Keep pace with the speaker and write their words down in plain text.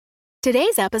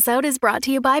Today's episode is brought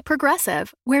to you by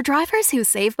Progressive, where drivers who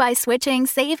save by switching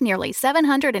save nearly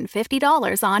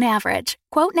 $750 on average.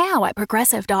 Quote now at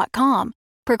Progressive.com.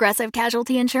 Progressive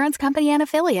Casualty Insurance Company and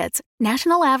Affiliates.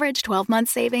 National average 12-month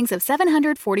savings of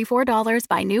 $744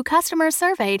 by new customers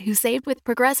surveyed who saved with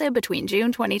Progressive between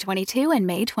June 2022 and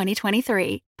May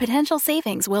 2023. Potential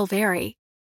savings will vary.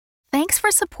 Thanks for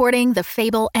supporting the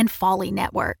Fable and Folly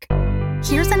Network.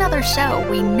 Here's another show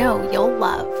we know you'll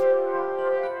love.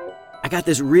 I got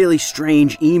this really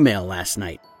strange email last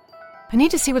night. I need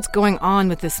to see what's going on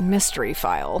with this mystery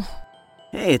file.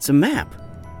 Hey, it's a map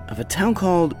of a town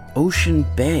called Ocean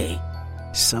Bay.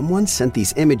 Someone sent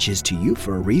these images to you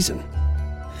for a reason.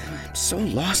 I'm so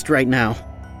lost right now.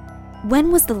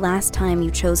 When was the last time you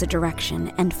chose a direction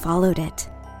and followed it?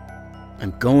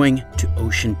 I'm going to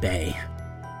Ocean Bay.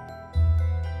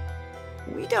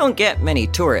 We don't get many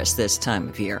tourists this time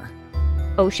of year.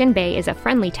 Ocean Bay is a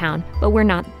friendly town, but we're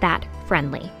not that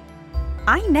friendly.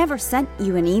 I never sent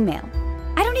you an email.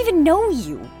 I don't even know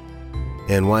you.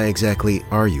 And why exactly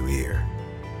are you here?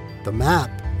 The map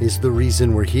is the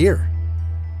reason we're here.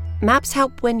 Maps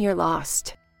help when you're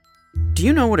lost. Do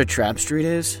you know what a trap street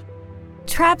is?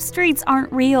 Trap streets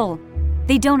aren't real.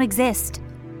 They don't exist.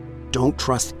 Don't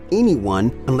trust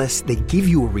anyone unless they give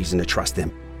you a reason to trust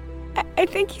them. I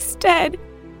think he's dead.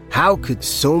 How could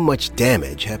so much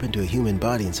damage happen to a human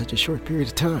body in such a short period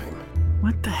of time?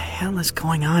 What the hell is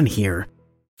going on here?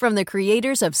 From the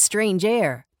creators of Strange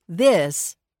Air,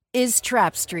 this is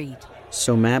Trap Street.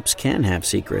 So maps can have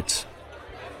secrets.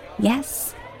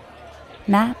 Yes.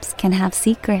 Maps can have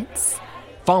secrets.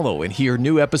 Follow and hear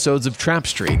new episodes of Trap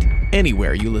Street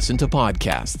anywhere you listen to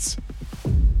podcasts.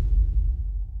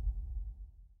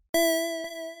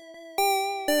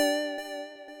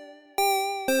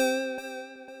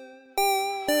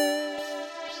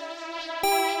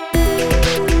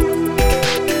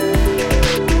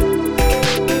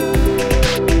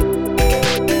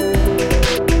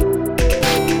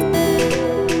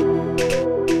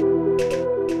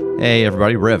 Hey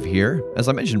everybody, Rev here. As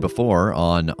I mentioned before,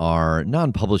 on our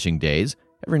non-publishing days,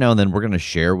 every now and then we're going to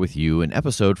share with you an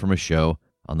episode from a show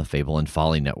on the Fable and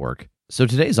Folly Network. So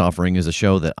today's offering is a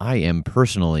show that I am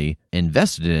personally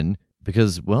invested in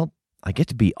because, well, I get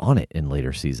to be on it in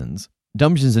later seasons.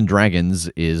 Dumbgeons and Dragons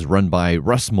is run by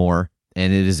Russ Moore,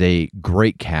 and it is a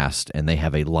great cast, and they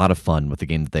have a lot of fun with the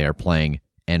game that they are playing.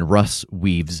 And Russ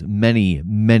weaves many,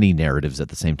 many narratives at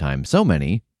the same time, so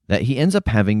many that he ends up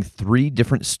having 3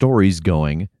 different stories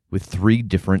going with 3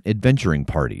 different adventuring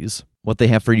parties. What they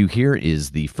have for you here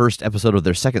is the first episode of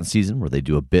their second season, where they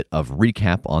do a bit of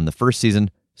recap on the first season,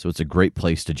 so it's a great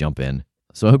place to jump in.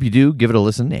 So I hope you do give it a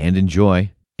listen and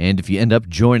enjoy. And if you end up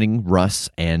joining Russ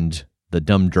and the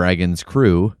Dumb Dragons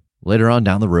crew, later on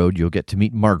down the road, you'll get to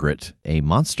meet Margaret, a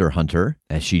monster hunter,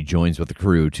 as she joins with the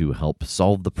crew to help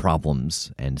solve the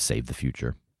problems and save the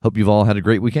future. Hope you've all had a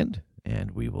great weekend,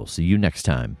 and we will see you next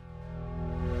time.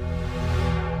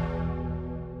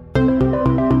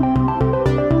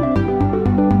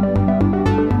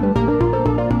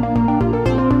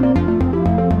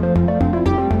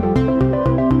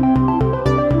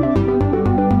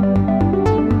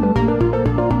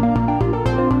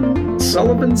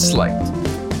 Sullivan's Slight.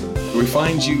 We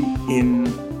find you in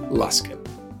Luskin.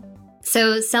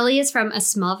 So Sully is from a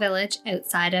small village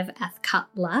outside of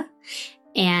Athkatla,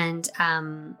 and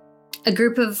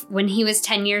when he was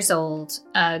 10 years old,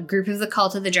 a group of the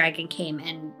Cult of the Dragon came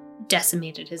and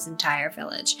decimated his entire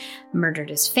village, murdered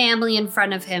his family in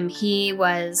front of him. He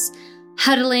was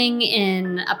huddling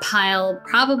in a pile,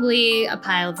 probably a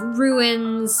pile of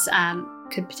ruins,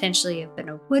 could potentially have been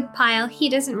a wood pile. He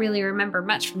doesn't really remember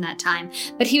much from that time,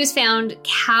 but he was found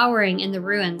cowering in the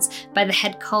ruins by the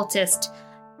head cultist,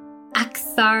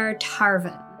 Akthar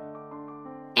Tarvan.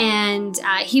 And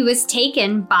he was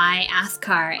taken by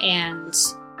Athkar and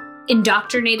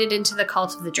indoctrinated into the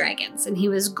Cult of the Dragons. And he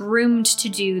was groomed to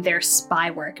do their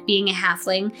spy work. Being a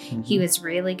halfling, he was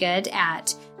really good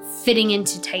at fitting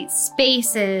into tight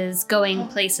spaces, going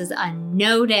places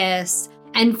unnoticed.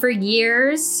 And for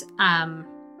years,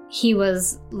 he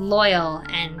was loyal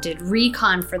and did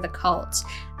recon for the cult.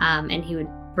 And he would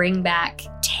bring back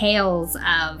tales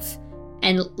of,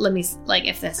 and let me,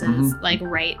 if this is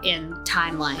right in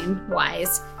timeline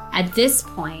wise, at this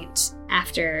point,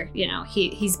 after,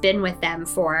 he's been with them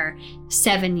for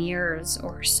 7 years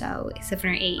or so, 7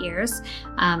 or 8 years,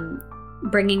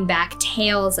 bringing back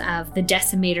tales of the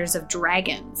decimators of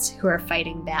dragons who are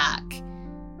fighting back.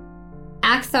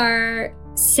 Akthar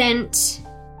sent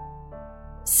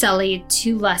Sully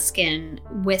to Luskin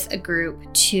with a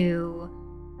group to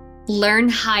learn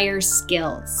higher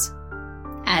skills,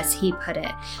 as he put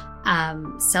it.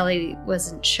 Sully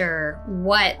wasn't sure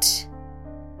what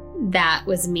that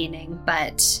was meaning,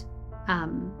 but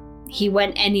he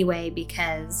went anyway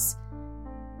because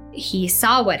he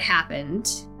saw what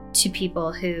happened to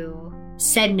people who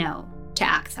said no to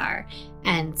Akthar,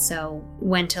 and so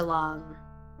went along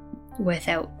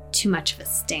without too much of a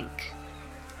stink.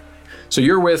 So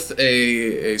you're with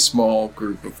a small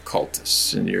group of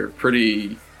cultists, and you're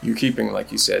keeping,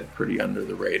 like you said, pretty under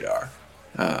the radar.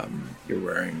 You're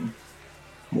wearing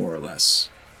more or less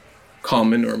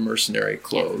common or mercenary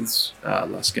clothes.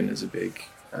 Luskin is a big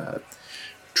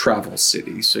travel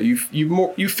city, so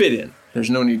you fit in. There's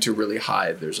no need to really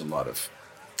hide. There's a lot of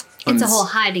it's a whole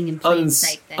hiding in plain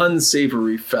sight thing.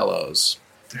 Unsavory fellows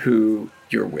who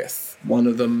you're with. One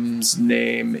of them's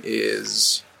name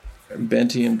is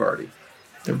Benty and Barty.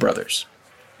 They're brothers.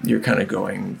 You're kind of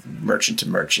going merchant to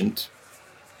merchant,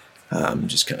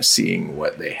 just kind of seeing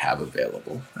what they have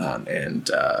available. And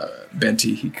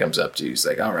Benty, he comes up to you. He's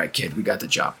like, "All right, kid, we got the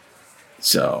job.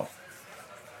 So,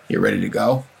 you ready to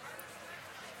go?"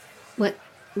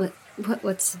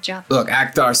 What's the job? Look,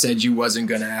 Akthar said you wasn't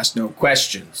going to ask no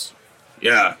questions.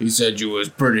 Yeah, he said you was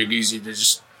pretty easy to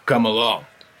just come along.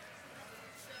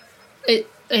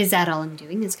 Is that all I'm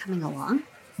doing, is coming along?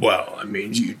 Well, I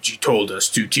mean, you told us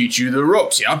to teach you the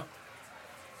ropes, yeah? What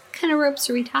kind of ropes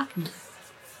are we talking about?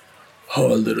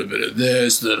 Oh, a little bit of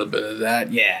this, a little bit of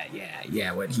that.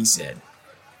 Yeah, what he said.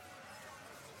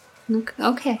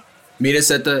 Okay. Meet us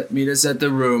at the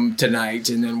room tonight,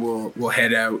 and then we'll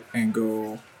head out and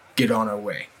go get on our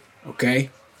way. Okay?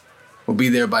 We'll be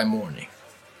there by morning.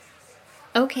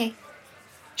 Okay.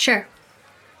 Sure.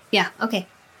 Yeah, okay.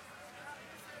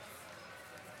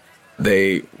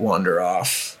 They wander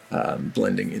off,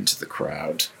 blending into the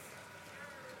crowd.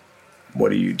 What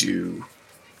do you do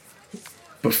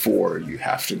before you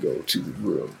have to go to the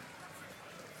room?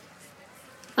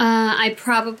 I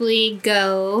probably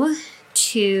go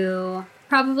to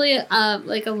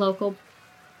like a local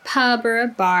pub or a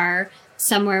bar,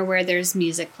 somewhere where there's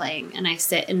music playing, and I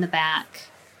sit in the back.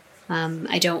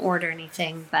 I don't order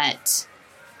anything, but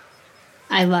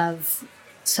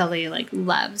Sully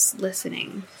loves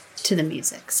listening to the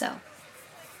music, so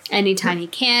anytime he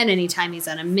can, anytime he's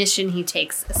on a mission, he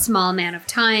takes a small amount of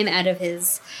time out of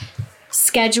his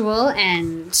schedule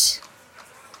and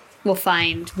will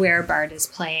find where Bard is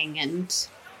playing and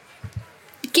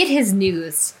get his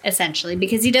news, essentially,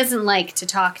 because he doesn't like to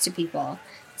talk to people.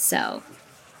 So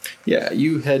yeah,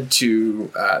 you head to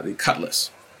the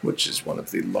Cutlass, which is one of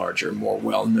the larger, more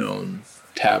well-known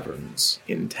taverns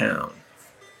in town.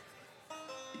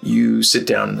 You sit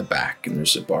down in the back, and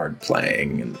there's a bard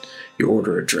playing, and you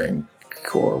order a drink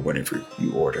or whatever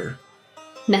you order.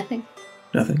 Nothing.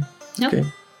 Nothing? Nope. Okay.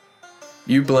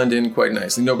 You blend in quite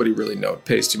nicely. Nobody really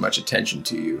pays too much attention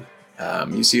to you.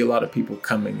 You see a lot of people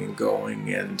coming and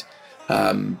going, and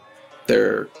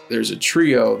there's a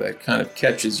trio that kind of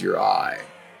catches your eye.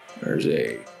 There's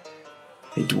a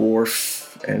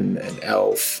dwarf and an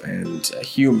elf and a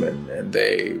human, and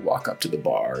they walk up to the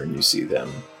bar, and you see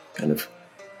them kind of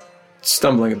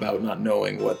stumbling about, not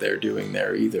knowing what they're doing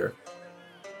there either.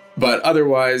 But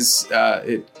otherwise,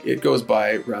 it goes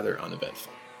by rather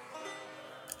uneventful.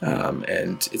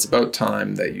 And it's about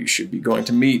time that you should be going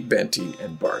to meet Benty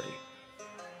and Barty.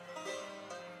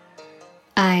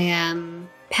 I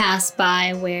pass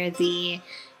by where the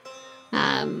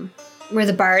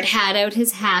bard had out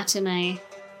his hat, and I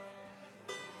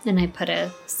put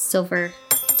a silver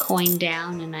coin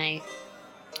down, and I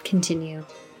continue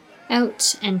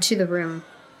out and to the room,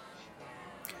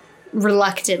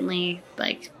 reluctantly,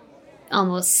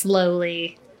 almost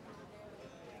slowly.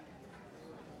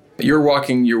 You're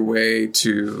walking your way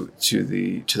to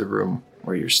the room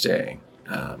where you're staying,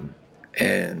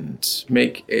 and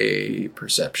make a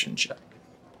perception check.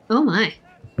 Oh my!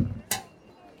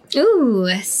 Ooh,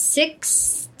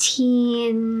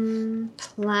 16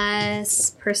 plus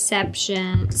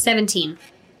perception, 17.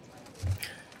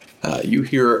 You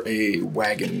hear a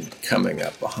wagon coming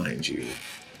up behind you.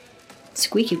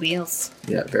 Squeaky wheels.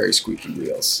 Yeah, very squeaky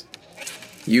wheels.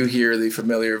 You hear the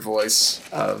familiar voice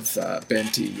of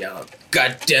Benty yell,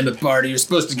 "God damn it, Barty, you're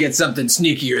supposed to get something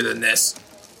sneakier than this."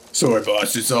 "Sorry,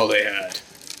 boss, it's all they had."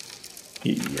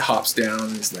 He hops down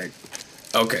and he's like,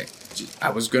 "Okay, I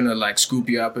was gonna scoop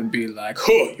you up and be like,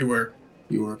 oh, you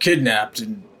were kidnapped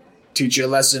and teach you a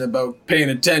lesson about paying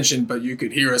attention, but you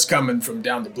could hear us coming from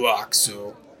down the block,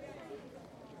 so..."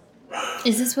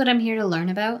 Is this what I'm here to learn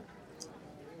about?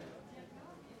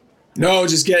 No,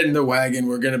 just get in the wagon.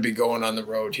 We're going to be going on the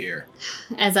road here.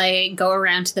 As I go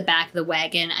around to the back of the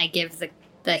wagon, I give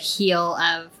the heel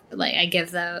of, I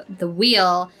give the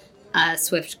wheel a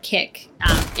swift kick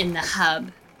in the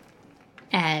hub,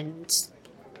 and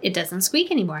it doesn't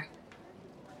squeak anymore.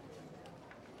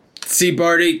 See,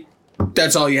 Barty,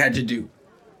 that's all you had to do.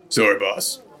 Sorry,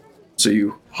 boss. So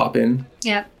you hop in.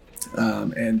 Yep.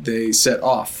 And they set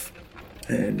off,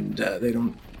 and they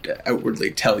don't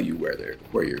outwardly tell you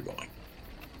where you're going.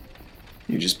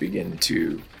 You just begin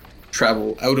to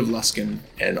travel out of Luskin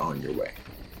and on your way.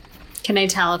 Can I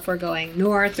tell if we're going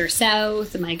north or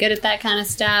south? Am I good at that kind of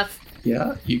stuff?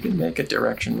 Yeah, you can make a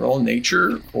direction roll,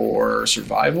 nature or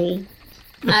survival.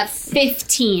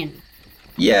 15.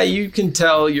 Yeah, you can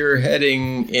tell you're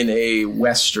heading in a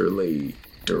westerly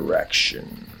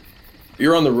direction.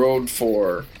 You're on the road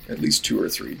for at least 2 or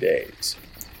 3 days.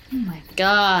 Oh my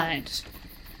god.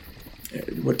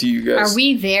 What do you guys... Are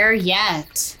we there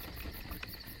yet?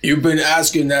 You've been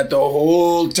asking that the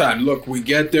whole time. Look, we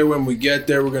get there when we get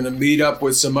there. We're going to meet up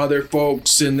with some other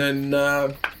folks, and then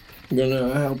we're going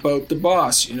to help out the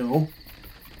boss, you know?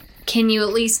 Can you at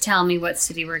least tell me what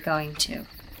city we're going to?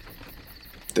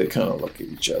 They kind of look at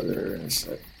each other, and it's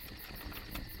like,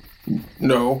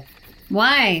 no.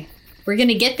 Why? We're going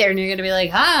to get there, and you're going to be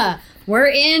like, we're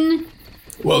in...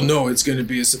 Well, no, it's going to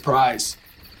be a surprise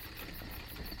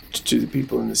to the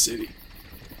people in the city.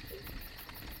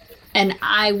 And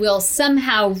I will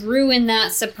somehow ruin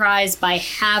that surprise by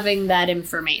having that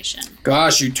information.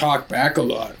 Gosh, you talk back a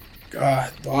lot.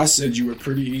 God, boss said you were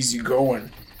pretty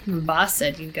easygoing. Boss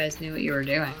said you guys knew what you were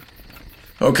doing.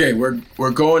 Okay, we're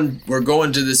going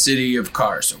to the city of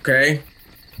Kars, okay?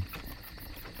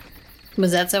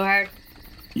 Was that so hard?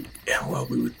 Yeah, well,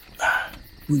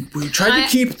 we tried to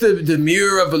keep the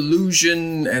mirror of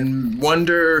illusion and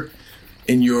wonder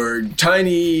in your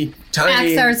tiny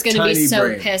Axar's gonna be so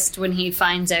brain. pissed when he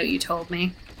finds out you told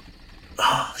me.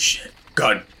 Oh, shit.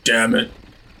 God damn it.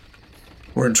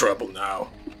 We're in trouble now.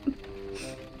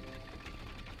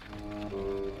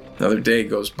 Another day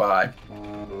goes by,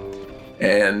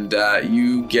 and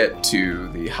you get to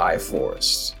the high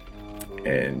forest,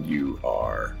 and you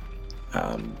are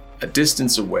a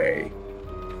distance away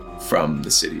from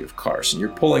the city of Carson. You're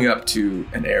pulling up to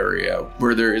an area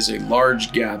where there is a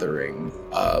large gathering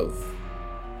of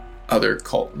other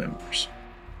cult members.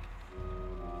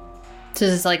 So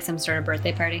this is like some sort of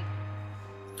birthday party?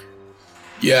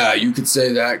 Yeah, you could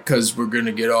say that, because we're going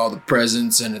to get all the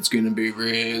presents, and it's going to be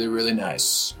really, really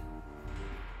nice.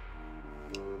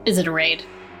 Is it a raid?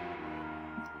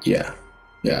 Yeah,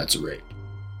 it's a raid.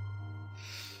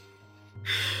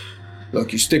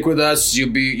 Look, you stick with us, you'll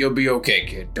be okay,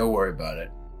 kid. Don't worry about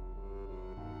it.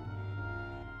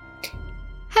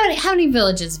 How many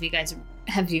villages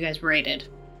have you guys raided?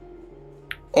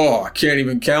 Oh, I can't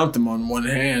even count them on one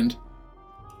hand.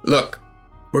 Look,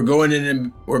 we're going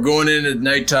in at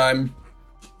nighttime,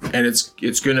 and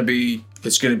it's gonna be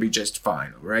just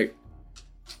fine, all right?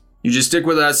 You just stick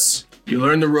with us. You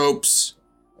learn the ropes.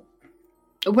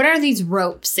 What are these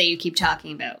ropes that you keep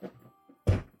talking about?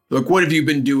 Look, what have you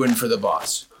been doing for the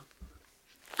boss?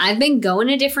 I've been going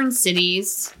to different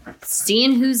cities,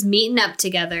 seeing who's meeting up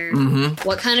together,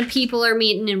 what kind of people are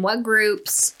meeting in what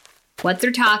groups, what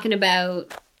they're talking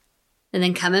about, and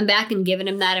then coming back and giving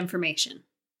them that information.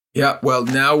 Yeah, well,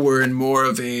 now we're in more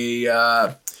of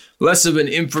a, less of an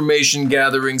information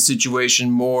gathering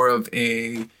situation, more of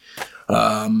an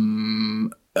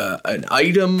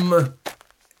item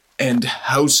and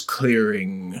house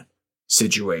clearing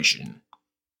situation.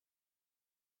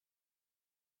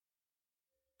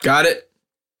 Got it?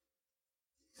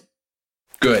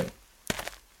 Good.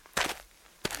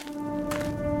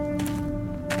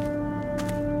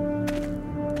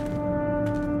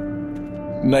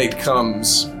 Night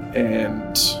comes,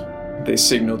 and they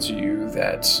signal to you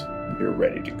that you're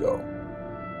ready to go.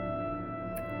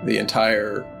 The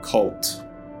entire cult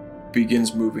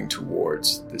begins moving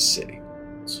towards the city.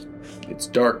 It's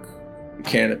dark. The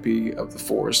canopy of the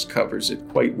forest covers it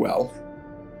quite well.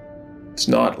 It's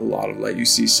not a lot of light. You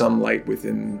see some light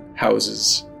within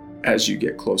houses as you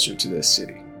get closer to this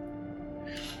city.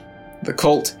 The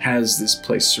cult has this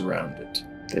place surrounded.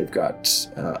 They've got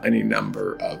any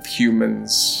number of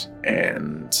humans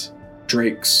and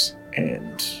drakes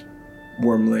and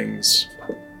wormlings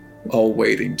all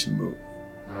waiting to move.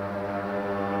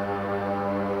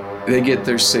 They get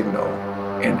their signal,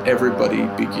 and everybody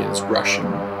begins rushing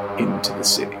into the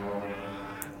city.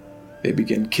 They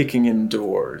begin kicking in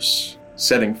doors,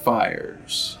 setting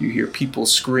fires. You hear people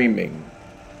screaming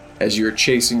as you're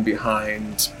chasing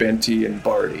behind Benty and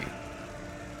Barty.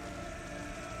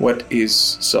 What is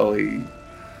Sully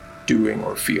doing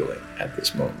or feeling at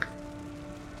this moment?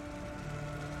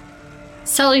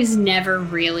 Sully's never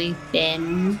really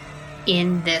been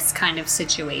in this kind of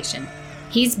situation.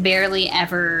 He's barely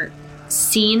ever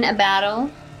seen a battle,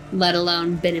 let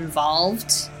alone been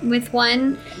involved with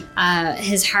one.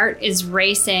 His heart is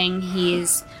racing.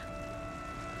 He's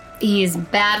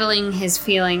battling his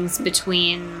feelings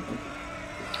between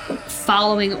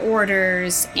following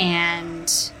orders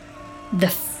and the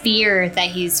fear that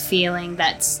he's feeling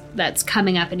that's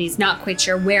coming up, and he's not quite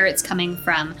sure where it's coming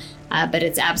from, but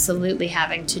it's absolutely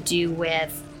having to do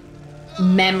with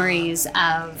memories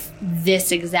of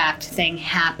this exact thing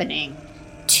happening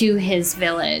to his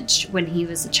village when he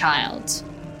was a child.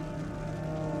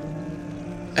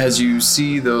 As you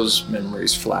see those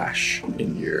memories flash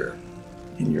in your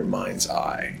mind's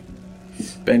eye,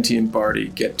 Benty and Barty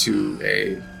get to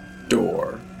a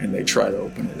door and they try to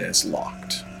open it and it's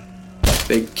locked.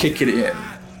 They kick it in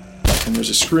and there's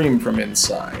a scream from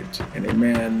inside and a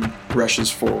man rushes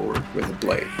forward with a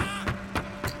blade.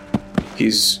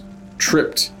 He's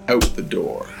tripped out the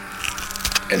door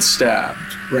and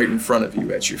stabbed right in front of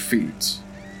you at your feet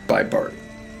by Barty.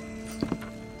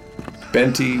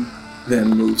 Benty then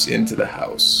moves into the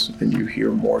house and you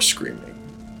hear more screaming.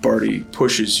 Barty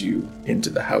pushes you into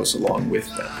the house along with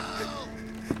them.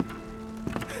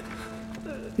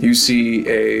 You see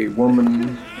a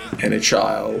woman and a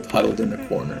child huddled in a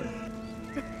corner,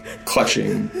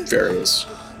 clutching various,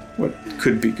 what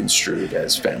could be construed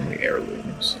as family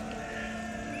heirlooms.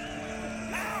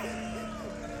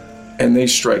 And they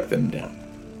strike them down.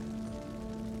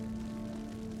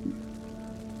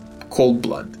 Cold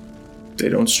blood. They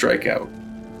don't strike out.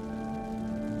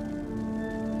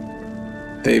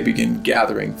 They begin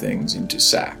gathering things into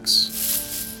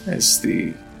sacks as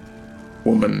the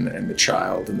woman and the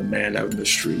child and the man out in the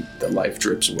street, the life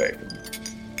drips away from them.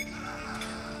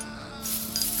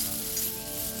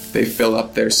 They fill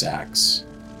up their sacks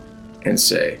and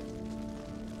say,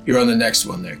 "You're on the next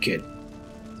one there, kid."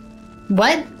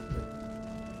 What?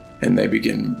 And they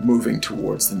begin moving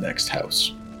towards the next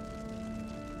house.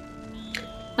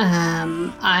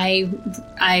 I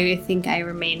think I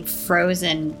remain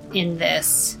frozen in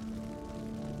this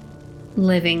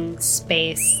living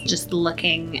space, just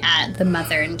looking at the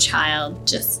mother and child,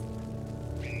 just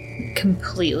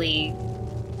completely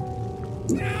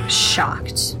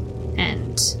shocked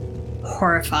and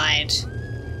horrified.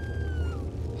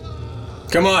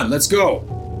 Come on, let's go.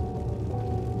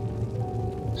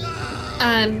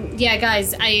 Yeah,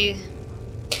 guys, I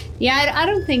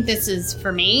don't think this is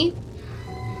for me.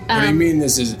 What do you mean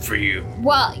this isn't for you?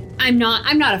 Well, I'm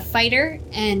not a fighter,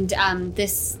 and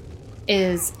this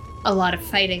is a lot of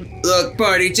fighting. Look,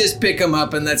 Barty, just pick him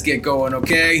up and let's get going,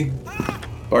 okay?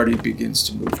 Barty begins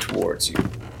to move towards you.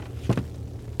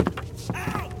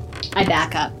 I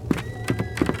back up.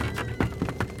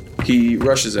 He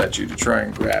rushes at you to try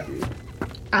and grab you.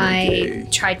 I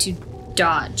try to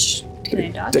dodge. Can I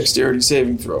dodge? Dexterity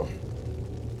saving throw.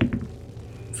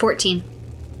 14.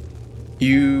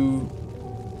 You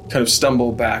kind of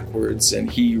stumble backwards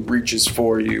and he reaches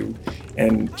for you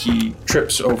and he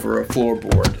trips over a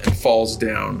floorboard and falls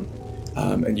down,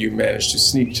 and you manage to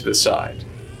sneak to the side.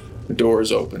 The door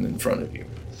is open in front of you.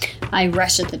 I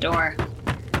rush at the door.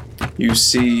 You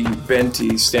see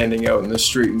Benty standing out in the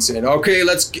street and saying, "Okay,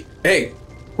 hey,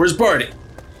 where's Barty?"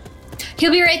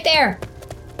 "He'll be right there."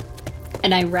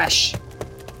 And I rush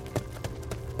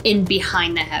in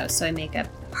behind the house, so I make a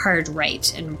hard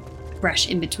right and rush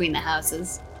in between the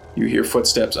houses. You hear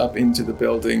footsteps up into the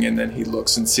building, and then he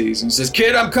looks and sees, and he says,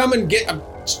 "Kid, I'm coming.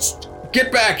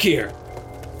 Get back here."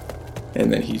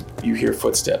 And then you hear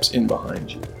footsteps in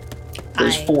behind you.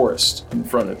 There's forest in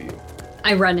front of you.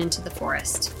 I run into the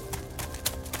forest.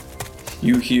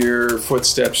 You hear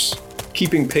footsteps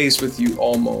keeping pace with you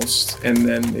almost, and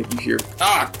then you hear,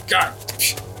 "Ah, God,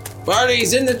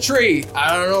 Barty's in the tree.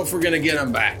 I don't know if we're gonna get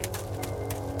him back.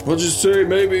 We'll just say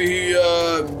maybe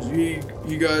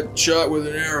he got shot with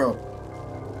an arrow."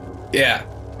 Yeah,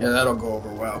 that'll go over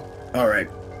well. All right.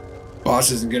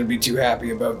 Boss isn't going to be too happy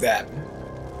about that.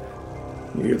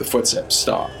 You hear the footsteps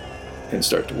stop and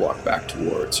start to walk back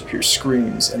towards. You hear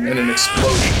screams and then an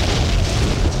explosion.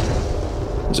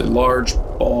 There's a large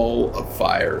ball of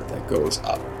fire that goes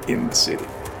up in the city.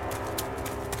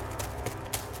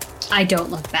 I don't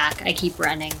look back. I keep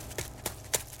running.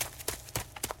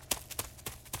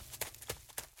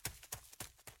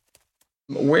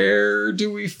 Where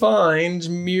do we find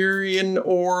Mirian,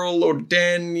 Oral,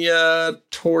 Ordania,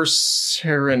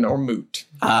 Torserin, or Moot?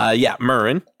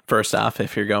 Murrin. First off,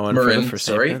 if you're going Murrin, for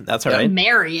sorry. That's all right.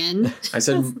 Marion. I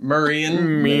said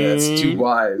Murian. That's too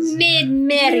wise.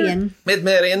 Mid-Marion.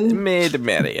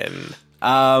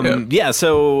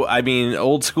 So I mean,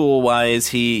 old school wise,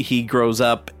 he grows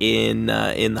up in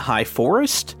the high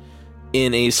forest.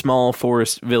 in a small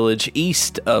forest village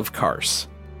east of Kars.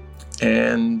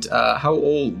 And how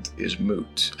old is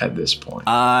Moot at this point?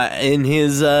 In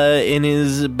his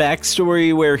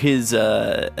backstory where his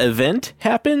event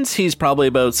happens, he's probably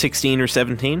about 16 or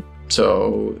 17.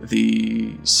 So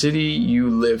the city you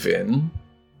live in,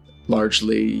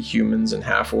 largely humans and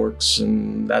half-orcs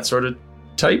and that sort of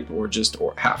type, or just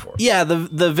half-orcs? Yeah,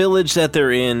 the village that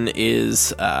they're in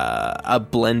is a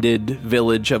blended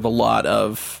village of a lot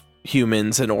of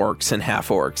humans and orcs and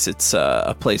half-orcs. It's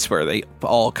a place where they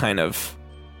all kind of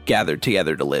gathered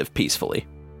together to live peacefully.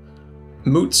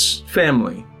 Moot's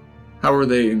family, how are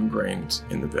they ingrained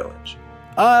in the village?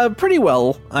 Pretty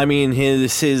well. I mean,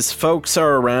 his folks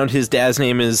are around. His dad's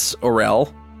name is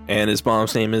Orel, and his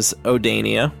mom's name is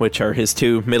Odania, which are his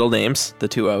two middle names, the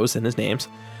two O's in his names.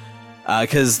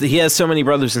 Because he has so many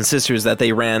brothers and sisters that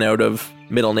they ran out of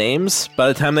middle names by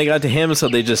the time they got to him, so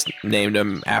they just named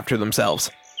him after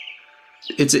themselves.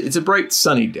 It's a bright,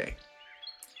 sunny day,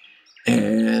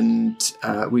 and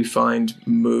we find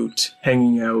Moot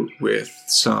hanging out with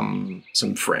some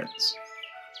friends.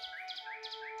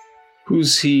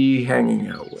 Who's he hanging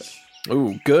out with?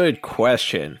 Ooh, good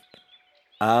question.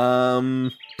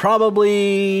 Probably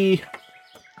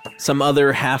some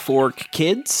other half-orc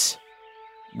kids.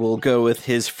 We'll go with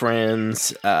his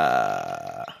friends,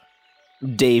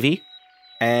 Davy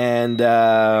and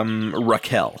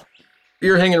Raquel.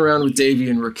 You're hanging around with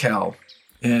Davy and Raquel,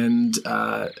 and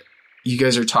you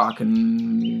guys are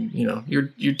talking.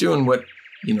 You're doing what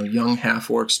young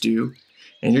half-orcs do,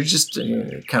 and you're just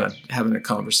kind of having a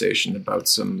conversation about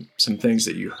some things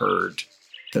that you heard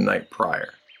the night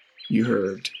prior. You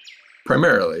heard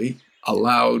primarily a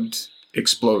loud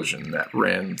explosion that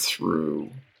ran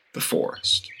through the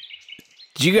forest.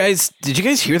 Did you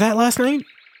guys hear that last night?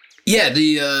 Yeah,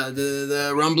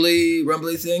 the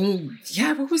rumbly thing.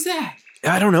 Yeah, what was that?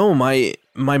 I don't know. My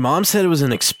mom said it was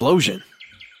an explosion.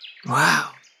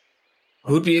 Wow.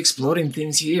 Who'd be exploding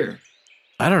things here?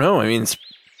 I don't know. I mean, it's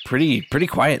pretty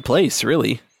quiet place,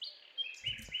 really.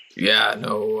 Yeah,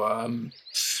 no,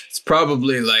 it's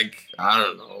probably like, I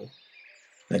don't know,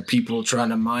 like people trying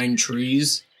to mine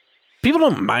trees. People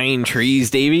don't mine trees,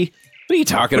 Davey. What are you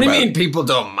talking about? What do you mean people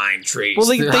don't mine trees? Well,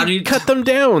 they cut them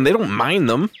down. They don't mine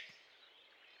them.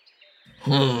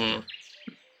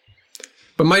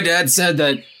 But my dad said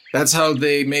that's how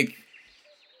they make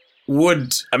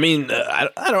wood. I mean, I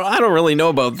don't really know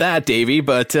about that, Davey,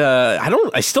 but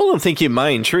I still don't think you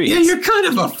mine trees. Yeah, you're kind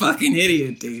of a fucking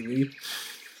idiot, Davey.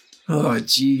 Oh,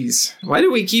 jeez. Why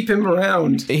do we keep him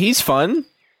around? He's fun,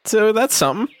 so that's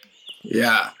something.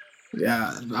 Yeah,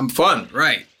 I'm fun,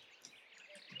 right?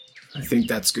 I think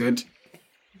that's good.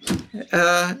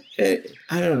 I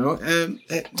don't know.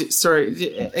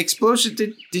 Sorry, explosion.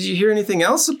 Did you hear anything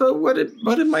else about what it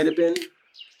might have been?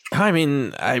 I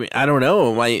mean, I don't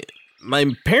know.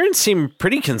 My parents seem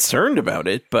pretty concerned about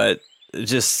it, but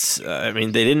just, I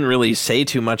mean, they didn't really say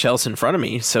too much else in front of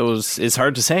me, so it's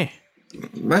hard to say.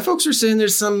 My folks are saying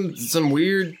there's some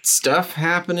weird stuff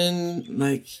happening,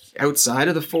 like outside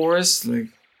of the forest, like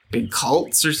big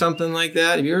cults or something like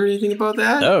that. Have you heard anything about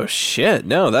that? Oh shit!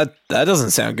 No, that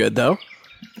doesn't sound good though.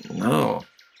 No,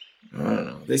 I don't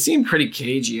know. They seem pretty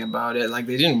cagey about it. Like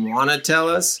they didn't want to tell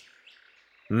us.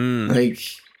 Like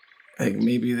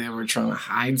maybe they were trying to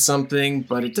hide something,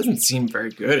 but it doesn't seem very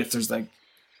good if there's like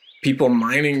people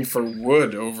mining for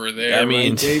wood over there. I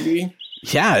mean, right, baby.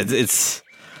 Yeah, it's.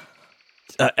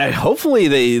 Hopefully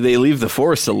they leave the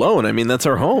forest alone. I mean, that's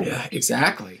our home. Yeah,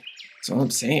 exactly. That's all I'm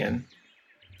saying.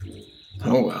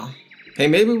 Oh well. Hey,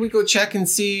 maybe we go check and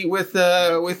see with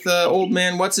old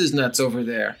man what's his nuts over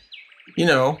there. You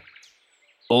know,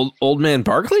 old man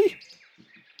Barkley.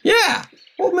 Yeah,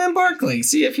 old man Barkley.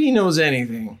 See if he knows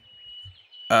anything.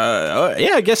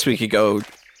 Yeah, I guess we could go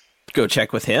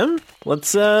check with him.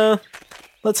 Let's head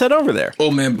over there.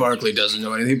 Old man Barkley doesn't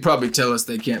know anything. He'd probably tell us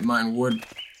they can't mine wood.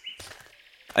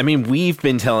 I mean, we've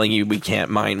been telling you we can't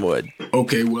mine wood.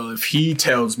 Okay, well, if he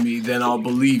tells me, then I'll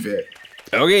believe it.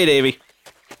 Okay, Davey.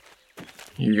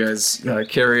 You guys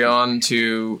carry on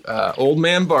to Old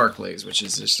Man Barkley's, which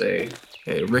is just a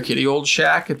rickety old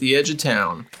shack at the edge of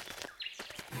town.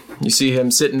 You see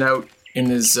him sitting out in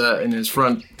his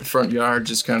front yard,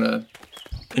 just kind of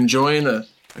enjoying a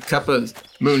cup of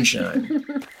moonshine.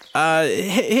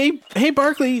 Hey,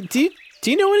 Barkley, do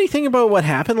you know anything about what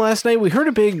happened last night? We heard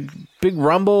a big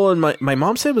rumble, and my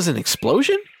mom said it was an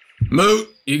explosion. Moot,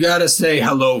 you gotta say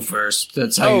hello first.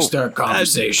 That's how you start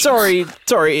conversations.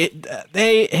 Sorry.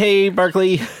 Hey,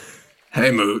 Barkley.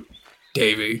 Hey, Moot.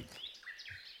 Davey.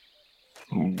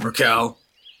 Raquel.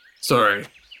 Sorry.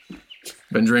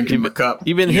 Been drinking my cup.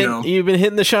 You've been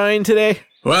hitting the shine today?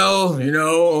 Well,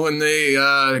 when they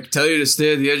tell you to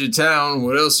stay at the edge of town,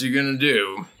 what else are you gonna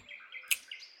do?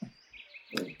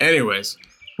 Anyways,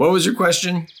 what was your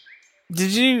question?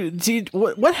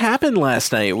 What happened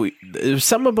last night? There was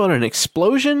something about an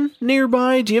explosion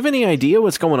nearby. Do you have any idea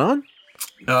what's going on?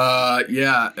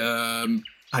 Yeah,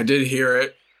 I did hear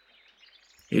it.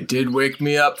 It did wake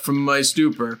me up from my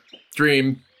stupor.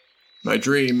 My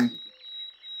dream.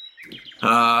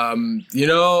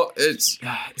 It's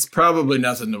probably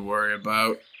nothing to worry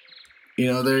about.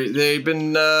 They've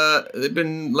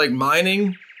been like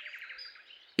mining.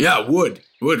 Yeah, wood,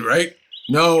 right?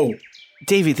 No,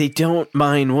 Davey, they don't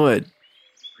mine wood.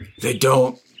 They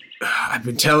don't. I've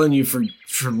been telling you for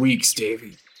weeks,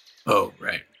 Davey. Oh,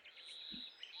 right.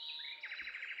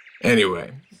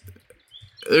 Anyway,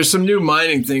 there's some new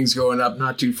mining things going up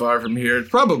not too far from here. It's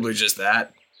probably just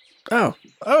that. Oh,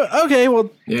 okay.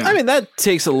 Well, yeah. I mean, that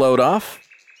takes a load off.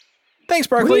 Thanks,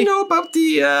 Barkley. What do you know about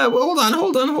the, hold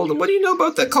on. What do you know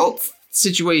about the cult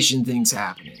situation things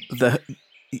happening?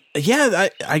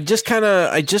 I just kind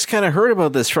of heard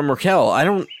about this from Raquel. I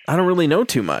don't really know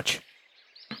too much.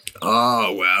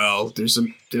 Oh, well,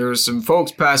 there were some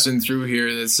folks passing through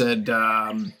here that said,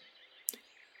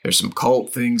 there's some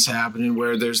cult things happening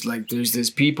where there's this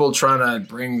people trying to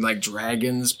bring like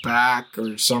dragons back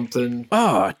or something.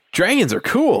 Oh, dragons are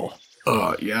cool.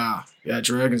 Oh, yeah. Yeah,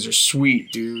 dragons are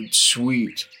sweet, dude.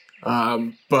 Sweet.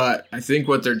 But I think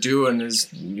what they're doing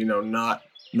is, not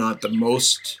the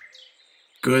most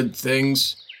good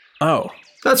things. Oh.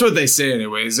 That's what they say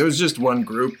anyways. It was just one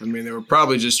group. I mean, they were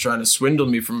probably just trying to swindle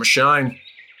me from a shine.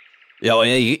 Yeah, well,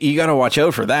 you gotta watch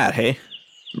out for that, hey?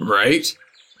 Right.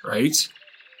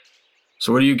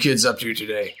 So what are you kids up to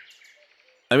today?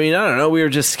 I mean, I don't know. We were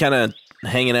just kind of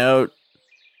hanging out,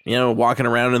 walking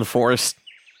around in the forest.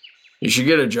 You should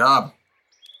get a job.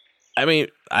 I mean,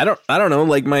 I don't know.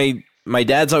 Like my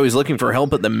dad's always looking for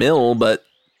help at the mill, but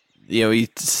he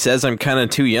says I'm kind of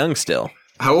too young still.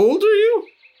 How old are you?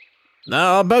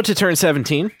 About to turn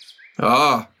 17.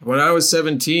 Ah, when I was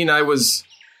 17, I was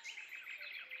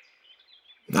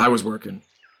working.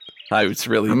 I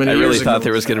really thought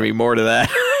there was going to be more to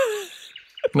that.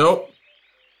 Nope,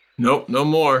 no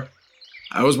more.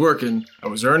 I was working. I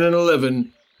was earning a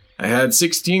living. I had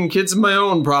 16 kids of my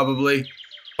own, probably.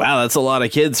 Wow, that's a lot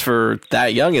of kids for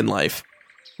that young in life.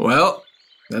 Well,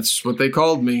 that's what they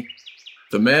called me.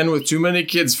 The man with too many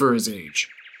kids for his age.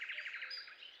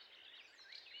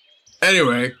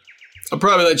 Anyway, I'll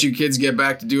probably let you kids get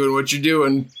back to doing what you're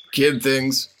doing. Kid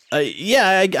things.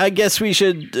 Yeah, I guess we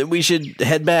should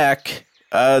head back.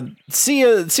 See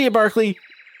ya, Barkley.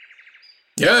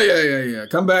 Yeah.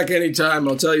 Come back anytime.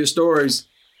 I'll tell you stories.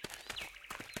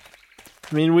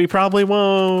 I mean, we probably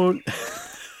won't.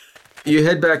 You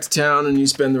head back to town and you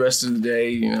spend the rest of the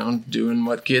day, doing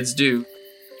what kids do.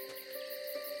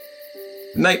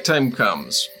 Nighttime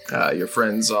comes. Your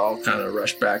friends all kind of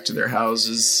rush back to their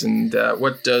houses, and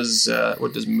what does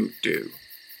Moot do?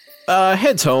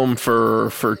 Heads home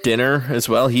for dinner as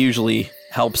well. He usually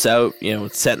helps out,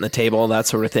 setting the table, that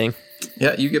sort of thing.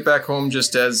 Yeah, you get back home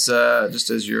just as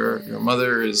your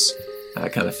mother is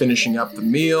kind of finishing up the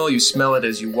meal. You smell it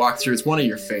as you walk through. It's one of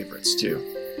your favorites too.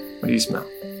 What do you smell?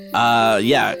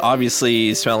 Yeah,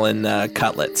 obviously smelling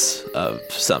cutlets of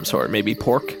some sort. Maybe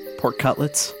pork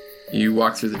cutlets. You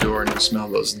walk through the door and you smell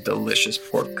those delicious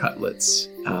pork cutlets.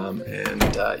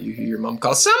 And you hear your mom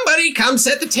call, "Somebody come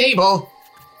set the table."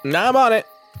 Nah, I'm on it.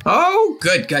 Oh,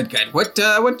 good. What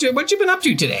you been up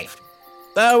to today?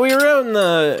 We were out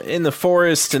in the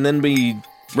forest, and then we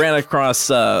ran across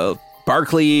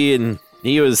Barkley, and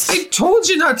he was... I told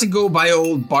you not to go by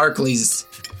old Barkley's.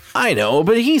 I know,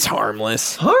 but he's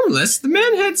harmless. Harmless? The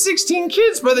man had 16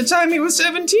 kids by the time he was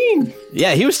 17.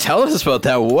 Yeah, he was telling us about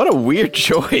that. What a weird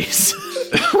choice.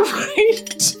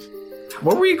 Right?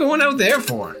 What were you going out there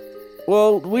for?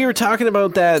 Well, we were talking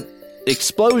about that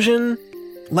explosion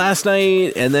last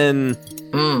night, and then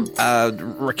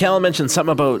Raquel mentioned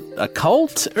something about a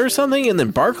cult or something, and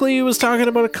then Barkley was talking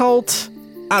about a cult.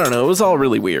 I don't know, it was all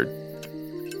really weird.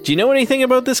 Do you know anything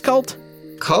about this cult?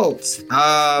 Cult?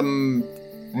 I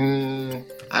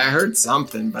heard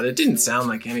something, but it didn't sound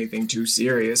like anything too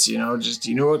serious, just,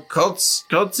 what cults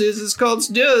is as cults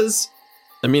does.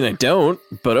 I mean, I don't,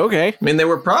 but okay. I mean, they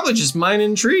were probably just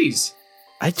mining trees.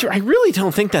 I really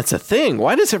don't think that's a thing.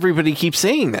 Why does everybody keep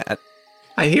saying that?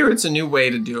 I hear it's a new way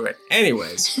to do it.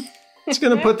 Anyways, it's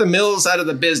going to put the mills out of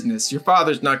the business. Your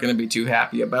father's not going to be too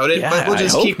happy about it, but we'll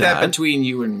just keep that between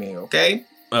you and me, okay?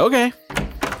 Okay.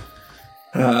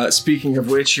 Speaking of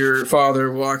which, your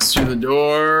father walks through the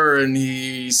door and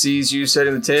he sees you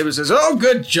setting the table and says, "Oh,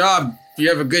 good job. You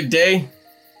have a good day?"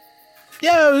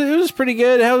 Yeah, it was pretty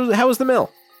good. How was the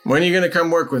mill? When are you going to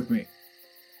come work with me?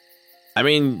 I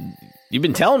mean, you've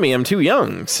been telling me I'm too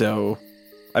young, so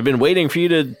I've been waiting for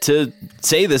you to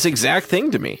say this exact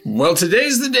thing to me. Well,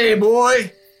 today's the day,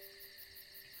 boy.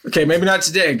 Okay, maybe not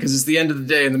today, because it's the end of the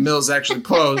day and the mill's actually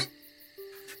closed.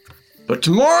 But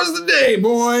tomorrow's the day,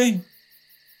 boy.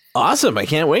 Awesome, I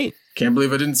can't wait. Can't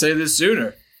believe I didn't say this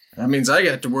sooner. That means I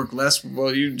get to work less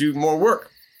while you do more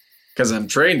work. Because I'm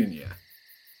training you.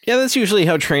 Yeah, that's usually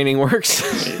how training works.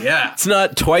 Yeah. It's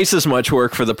not twice as much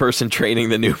work for the person training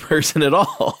the new person at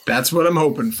all. That's what I'm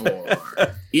hoping for.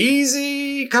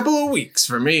 Easy couple of weeks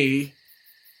for me.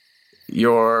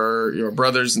 Your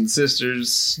brothers and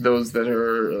sisters, those that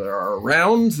are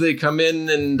around, they come in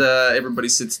and everybody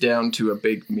sits down to a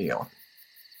big meal.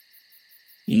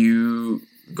 You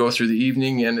go through the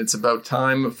evening and it's about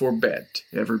time for bed.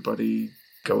 Everybody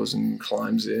goes and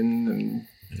climbs in and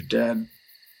your dad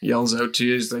yells out to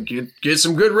you, he's like, get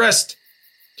some good rest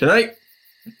tonight,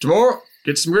 tomorrow,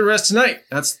 get some good rest tonight.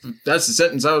 That's the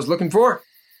sentence I was looking for.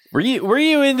 Were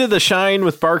you into The Shine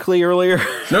with Barkley earlier?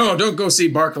 No, don't go see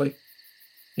Barkley.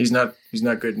 He's not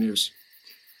good news.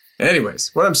 Anyways,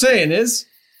 what I'm saying is,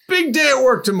 big day at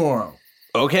work tomorrow.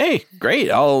 Okay, great.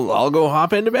 I'll go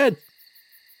hop into bed.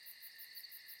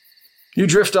 You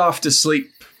drift off to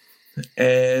sleep,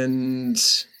 and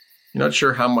you're not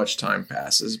sure how much time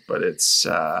passes, but it's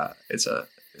a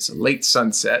late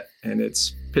sunset, and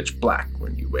it's pitch black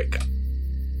when you wake up.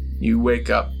 You wake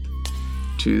up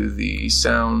to the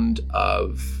sound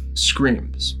of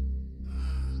screams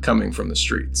coming from the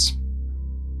streets.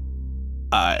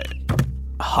 I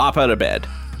hop out of bed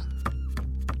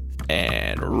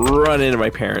and run into my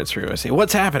parents' room. I say,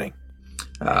 "What's happening?"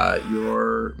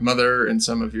 Your mother and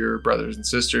some of your brothers and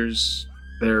sisters,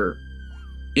 they're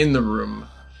in the room.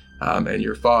 And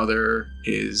your father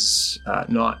is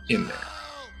not in there.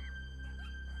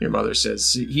 Your mother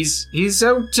says he's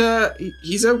out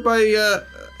by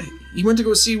he went to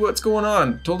go see what's going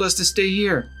on. Told us to stay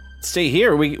here. Stay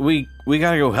here. We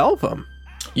gotta go help him.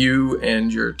 You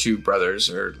and your two brothers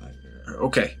are like,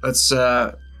 okay. Let's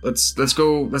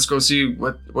go see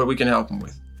what we can help him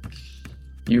with.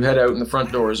 You head out and the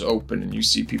front door is open and you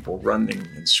see people running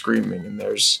and screaming and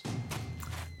there's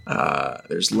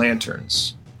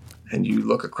lanterns. And you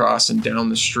look across and down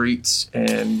the streets,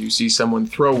 and you see someone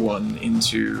throw one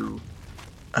into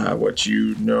what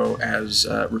you know as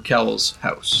Raquel's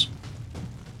house.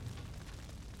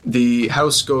 The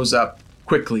house goes up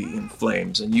quickly in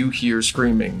flames, and you hear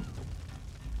screaming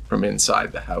from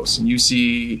inside the house. And you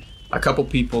see a couple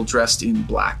people dressed in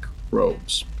black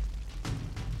robes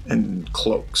and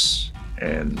cloaks,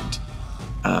 and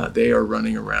they are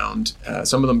running around.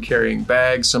 Some of them carrying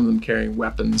bags, some of them carrying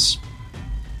weapons.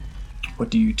 What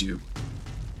do you do?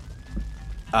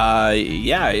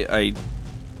 I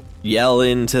yell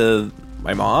into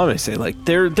my mom. I say, like,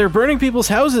 they're burning people's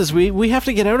houses. We have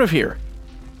to get out of here.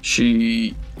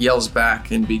 She yells back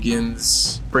and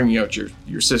begins bringing out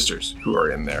your sisters who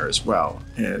are in there as well,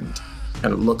 and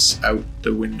kind of looks out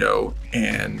the window,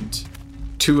 and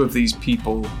two of these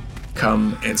people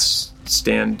come and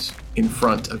stand in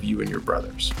front of you and your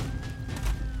brothers.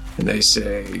 And they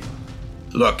say,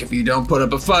 "Look, if you don't put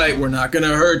up a fight, we're not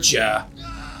gonna hurt ya."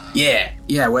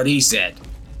 Yeah, what he said.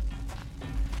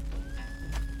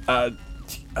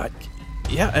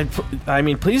 Yeah, I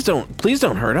mean, please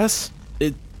don't hurt us.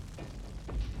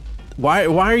 Why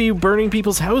are you burning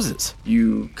people's houses?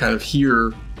 You kind of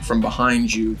hear from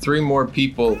behind you, three more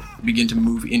people begin to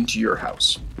move into your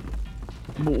house.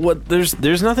 What?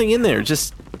 There's nothing in there.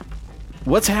 Just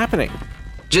what's happening?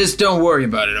 Just don't worry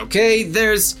about it, okay?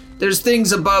 There's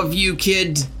things above you,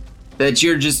 kid, that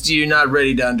you're not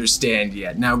ready to understand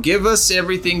yet. Now give us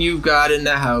everything you've got in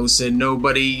the house and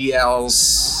nobody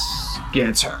else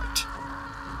gets hurt.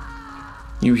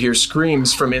 You hear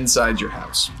screams from inside your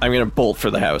house. I'm gonna bolt for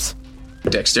the house.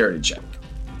 Dexterity check.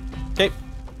 Okay.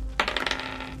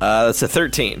 That's a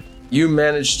 13. You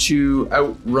manage to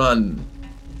outrun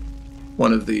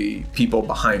one of the people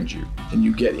behind you, and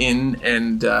you get in,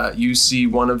 and you see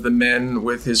one of the men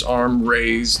with his arm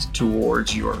raised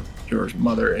towards your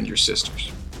mother and your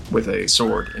sisters with a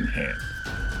sword in hand.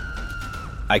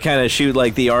 I kind of shoot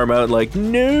like the arm out, like,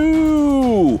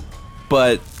 no!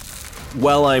 But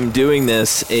while I'm doing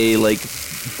this, a like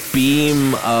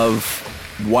beam of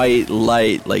white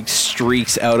light like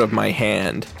streaks out of my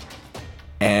hand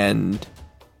and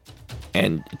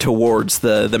towards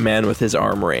the man with his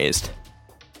arm raised.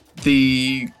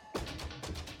 The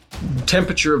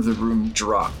temperature of the room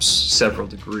drops several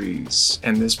degrees,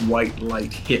 and this white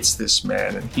light hits this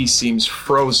man, and he seems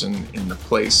frozen in the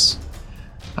place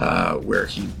where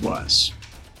he was.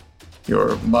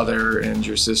 Your mother and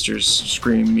your sisters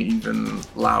scream even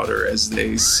louder as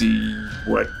they see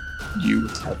what you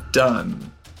have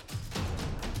done.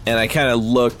 And I kind of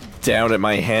look down at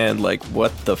my hand like,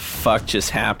 what the fuck just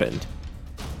happened?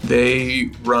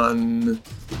 They run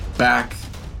back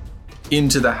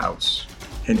into the house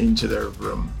and into their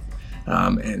room.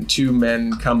 And two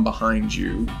men come behind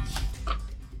you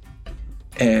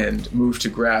and move to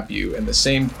grab you. And the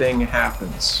same thing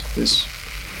happens. This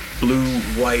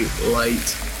blue-white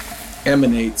light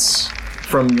emanates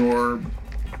from your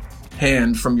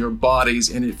hand, from your bodies,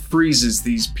 and it freezes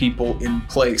these people in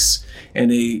place.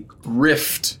 And a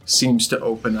rift seems to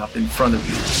open up in front of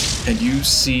you. And you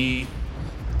see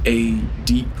a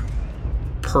deep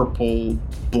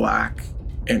purple-black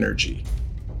energy.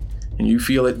 And you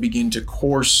feel it begin to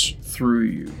course through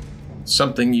you.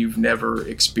 Something you've never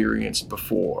experienced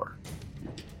before.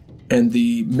 And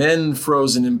the men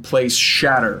frozen in place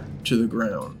shatter to the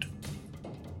ground.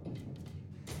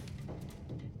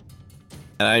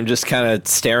 And I'm just kind of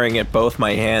staring at both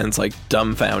my hands like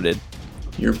dumbfounded.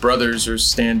 Your brothers are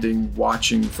standing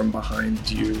watching from behind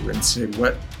you and say,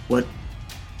 What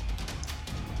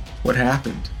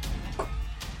happened?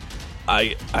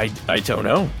 I don't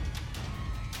know.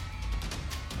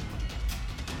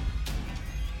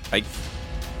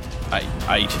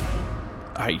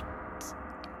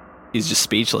 He's just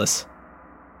speechless.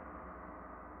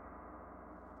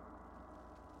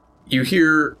 You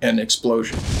hear an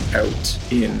explosion out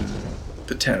in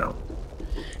the town.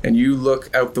 And you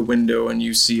look out the window and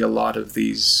you see a lot of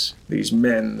these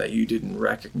men that you didn't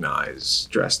recognize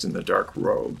dressed in the dark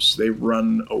robes. They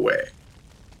run away.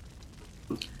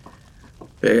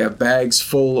 They have bags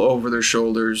full over their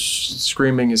shoulders.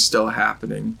 Screaming is still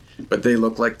happening, but they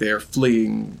look like they are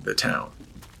fleeing the town.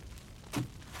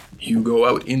 You go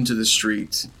out into the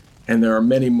street, and there are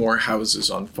many more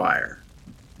houses on fire.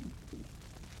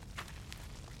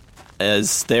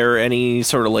 Is there any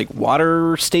sort of like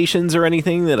water stations or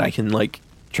anything that I can like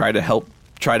try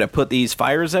to put these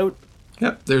fires out?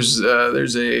 Yep, there's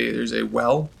a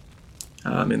well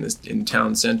in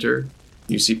town center.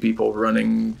 You see people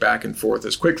running back and forth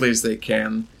as quickly as they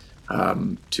can,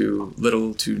 to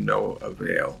little to no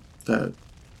avail.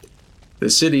 The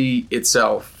city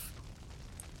itself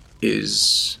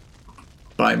is,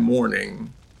 by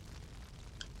morning,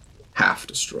 half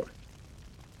destroyed.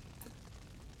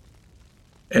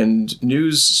 And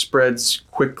news spreads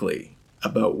quickly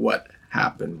about what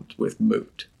happened with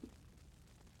Moot.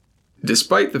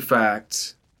 Despite the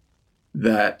fact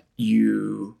that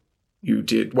you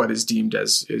did what is deemed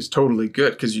as is totally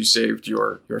good because you saved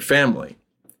your family,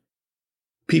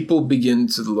 people begin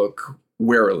to look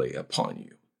warily upon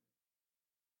you.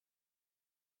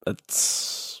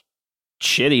 That's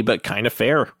shitty, but kind of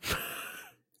fair.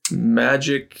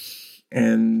 Magic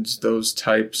and those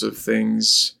types of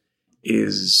things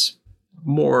is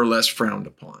more or less frowned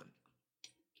upon.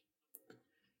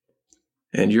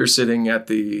 And you're sitting at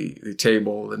the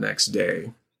table the next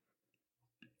day,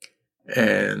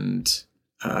 and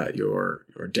your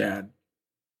dad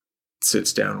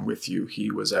sits down with you. He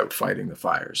was out fighting the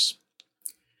fires.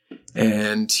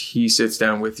 And he sits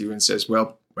down with you and says,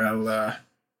 well, boy, I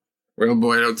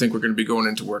don't think we're going to be going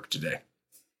into work today.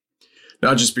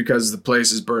 Not just because the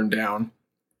place is burned down,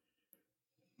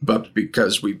 but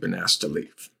because we've been asked to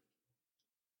leave.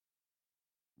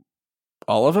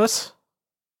 All of us?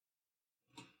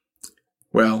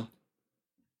 Well,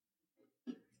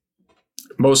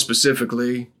 most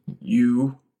specifically,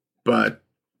 you, but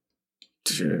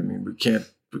I mean, we can't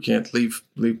leave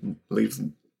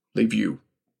you.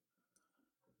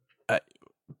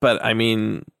 But I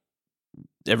mean,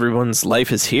 everyone's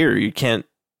life is here. You can't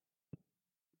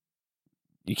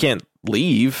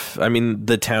leave. I mean,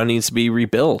 the town needs to be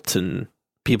rebuilt, and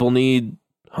people need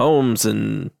homes,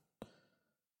 and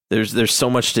there's so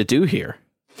much to do here.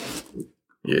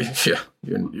 Yeah,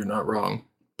 you're not wrong.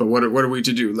 But what are we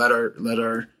to do?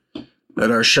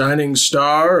 Let our shining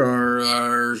star,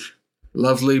 our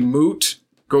lovely Moot,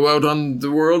 go out on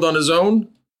the world on his own?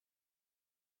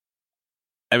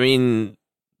 I mean,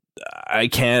 I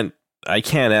can't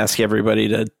ask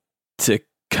everybody to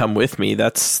come with me.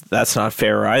 That's not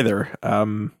fair either. I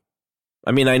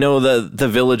mean, I know the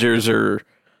villagers are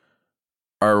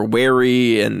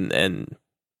wary and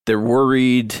they're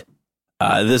worried.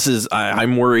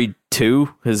 I'm worried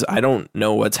too, because I don't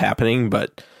know what's happening,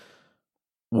 but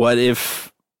what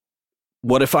if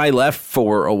I left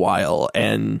for a while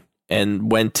and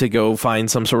went to go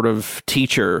find some sort of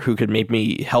teacher who could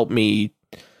help me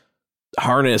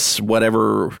harness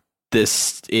whatever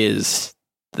this is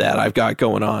that I've got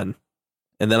going on,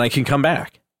 and then I can come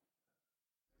back?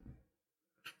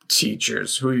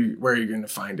 Teachers. Where are you going to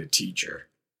find a teacher?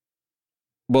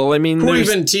 Well, I mean, who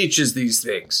even teaches these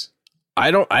things? I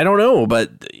don't know,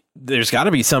 but there's got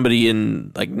to be somebody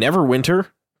in like Neverwinter.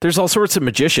 There's all sorts of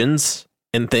magicians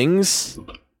and things.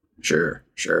 Sure,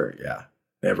 yeah.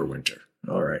 Neverwinter.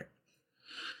 All right.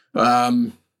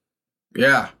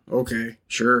 Yeah, okay,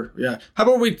 sure, yeah. How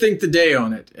about we think the day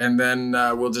on it, and then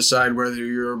we'll decide whether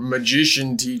your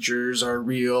magician teachers are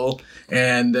real,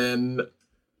 and then,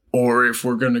 or if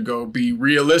we're going to go be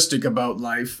realistic about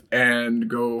life and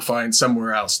go find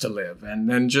somewhere else to live, and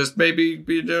then just maybe,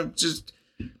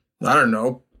 I don't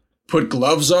know, put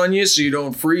gloves on you so you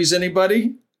don't freeze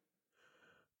anybody?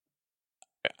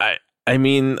 I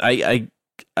mean, I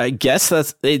guess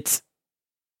that's it's.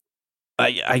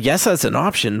 I guess that's an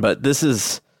option, but this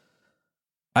is.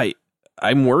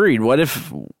 I'm worried. What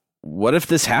if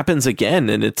this happens again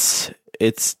and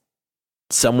it's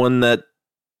someone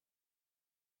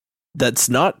that's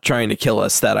not trying to kill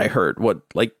us that I hurt?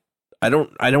 I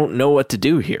don't know what to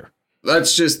do here.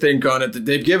 Let's just think on it.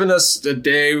 They've given us a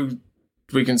day.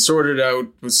 We can sort it out.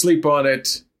 We'll sleep on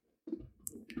it.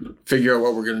 Figure out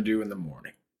what we're going to do in the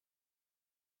morning.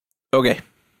 Okay.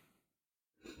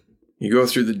 You go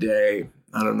through the day.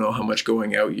 I don't know how much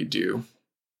going out you do.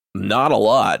 Not a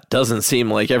lot. Doesn't seem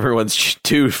like everyone's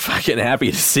too fucking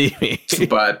happy to see me.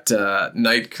 But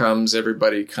night comes,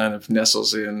 everybody kind of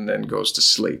nestles in and goes to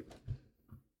sleep.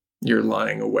 You're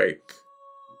lying awake.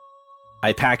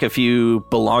 I pack a few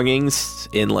belongings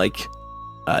in like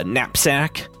a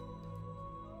knapsack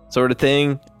sort of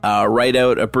thing. Write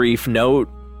out a brief note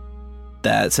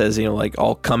that says,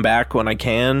 I'll come back when I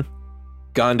can.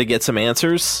 Gone to get some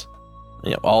answers.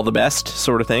 All the best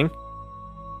sort of thing.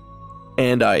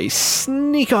 And I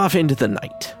sneak off into the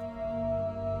night.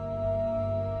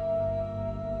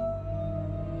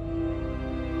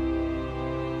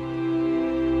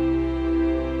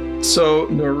 So,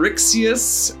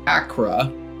 Norixius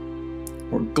Acra,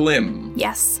 or Glim.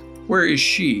 Yes. Where is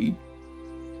she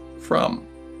from?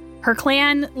 Her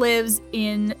clan lives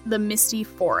in the Misty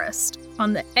Forest,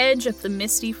 on the edge of the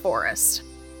Misty Forest.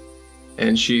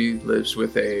 And she lives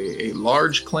with a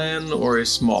large clan or a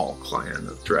small clan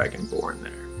of Dragonborn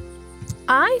there?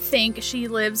 I think she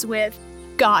lives with,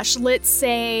 let's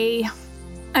say,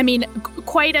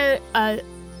 quite a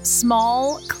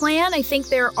small clan. I think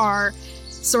there are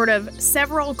sort of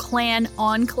several clan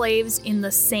enclaves in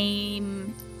the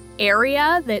same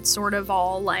area that sort of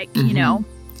all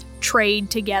trade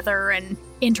together and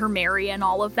intermarry and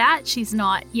all of that. She's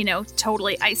not,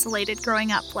 totally isolated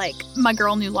growing up like my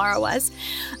girl New Lara was.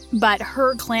 But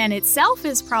her clan itself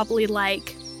is probably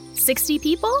like 60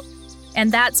 people.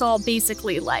 And that's all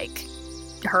basically like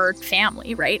her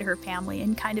family, right? Her family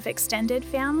and kind of extended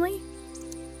family.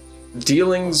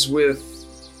 Dealings with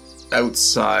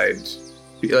outside,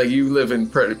 like you live in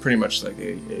pretty much like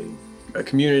a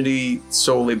community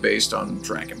solely based on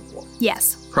Dragonborn.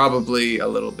 Yes. Probably a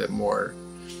little bit more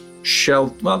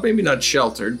maybe not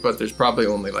sheltered, but there's probably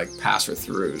only like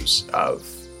passer-throughs of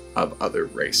other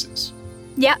races.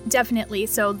 Yeah, definitely.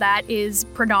 So that is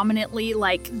predominantly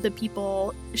like the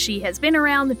people she has been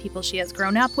around, the people she has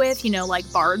grown up with,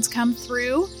 like bards come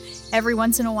through every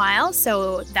once in a while.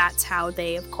 So that's how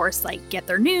they, of course, like get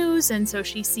their news. And so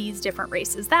she sees different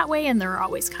races that way. And they're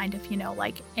always kind of,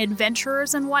 like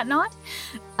adventurers and whatnot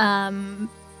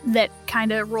that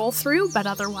kind of roll through. But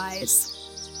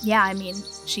otherwise, yeah,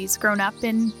 she's grown up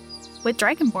with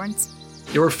Dragonborns.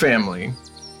 Your family,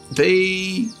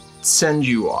 they send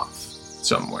you off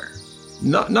somewhere.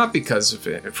 Not because of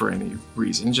it, for any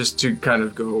reason, just to kind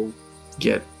of go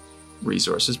get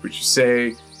resources. But you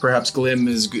say perhaps Glim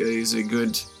is a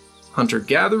good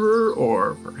hunter-gatherer,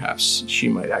 or perhaps she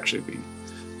might actually be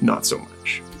not so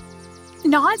much.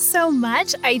 Not so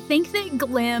much. I think that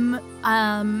Glim,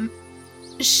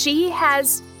 she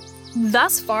has,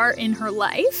 thus far in her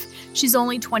life, she's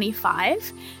only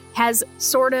 25, has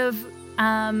sort of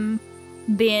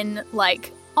been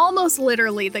like almost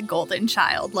literally the golden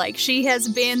child. Like she has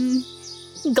been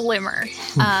Glimmer.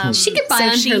 She could buy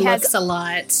on her looks a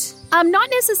lot. Not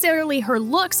necessarily her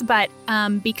looks, but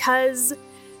because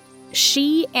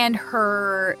she and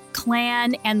her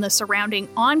clan and the surrounding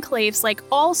enclaves like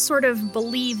all sort of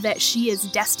believe that she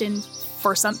is destined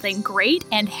for something great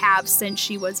and have since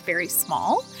she was very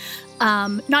small.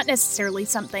 Not necessarily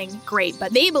something great,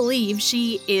 but they believe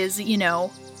she is,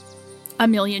 a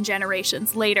million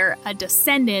generations later, a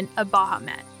descendant of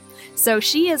Bahamut. So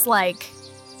she is like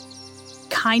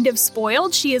kind of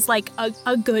spoiled. She is like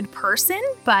a good person,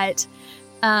 but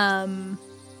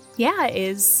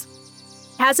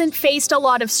hasn't faced a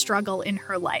lot of struggle in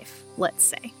her life, let's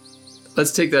say.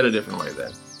 Let's take that a different way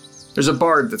then. There's a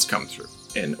bard that's come through,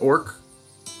 an orc,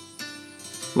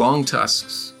 long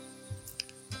tusks,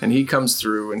 and he comes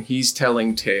through and he's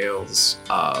telling tales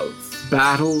of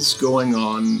battles going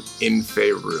on in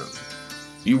Faerun.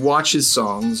 You watch his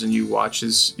songs and you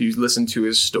listen to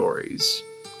his stories,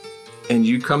 and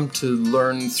you come to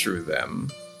learn through them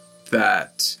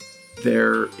that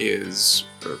there is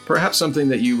perhaps something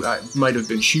that you might have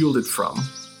been shielded from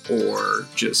or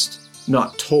just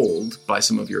not told by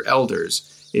some of your elders,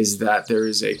 is that there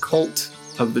is a cult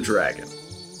of the dragon,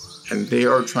 and they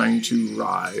are trying to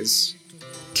rise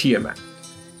Tiamat,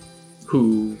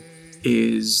 who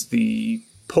is the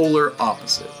polar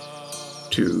opposite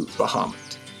to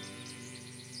Bahamut.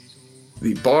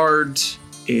 The bard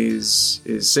is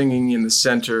singing in the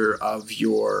center of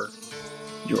your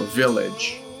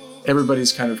village.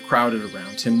 Everybody's kind of crowded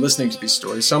around him, listening to these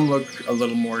stories. Some look a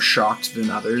little more shocked than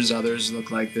others. Others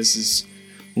look like this is,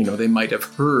 they might have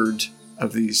heard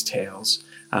of these tales.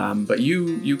 But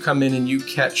you come in and you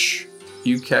catch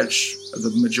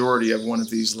the majority of one of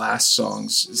these last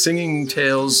songs, singing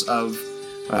tales of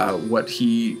what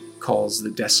he calls the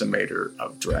Decimator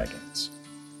of Dragons.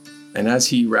 And as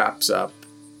he wraps up,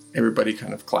 everybody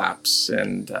kind of claps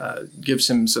and gives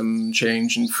him some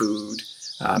change and food,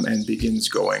 and begins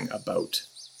going about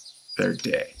their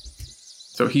day.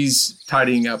 So he's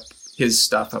tidying up his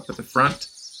stuff up at the front.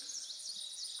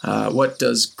 What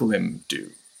does Glim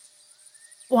do?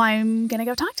 Well, I'm gonna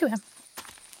go talk to him.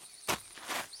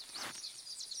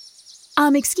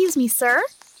 Excuse me, sir?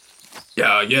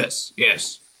 Yes.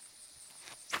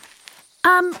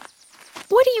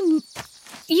 What do you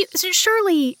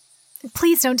surely,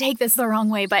 please don't take this the wrong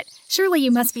way, but surely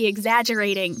you must be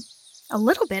exaggerating a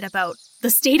little bit about the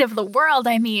state of the world.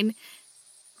 I mean,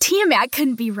 Tiamat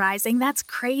couldn't be rising. That's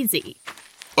crazy.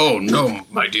 Oh, no,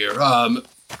 my dear.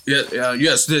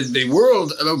 Yes, the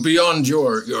world beyond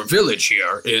your village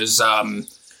here is,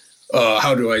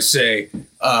 how do I say,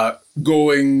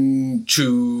 going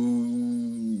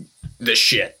to the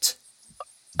shit.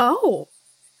 Oh,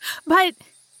 but,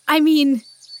 I mean,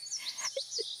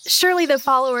 surely the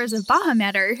followers of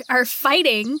Bahamut are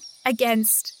fighting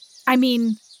against,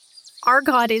 our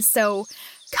God is so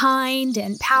kind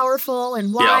and powerful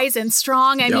and wise and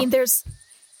strong. I mean,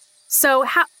 so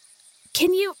how,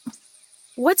 can you,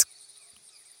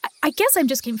 I guess I'm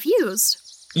just confused.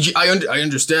 I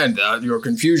understand your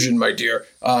confusion, my dear.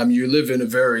 You live in a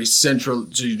very central,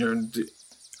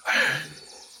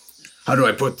 how do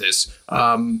I put this?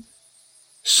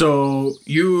 So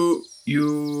you're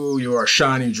a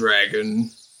shiny dragon.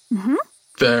 Mm-hmm.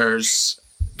 There's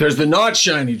the not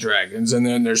shiny dragons, and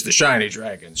then there's the shiny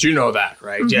dragons. You know that,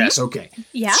 right? Mm-hmm. Yes. Okay.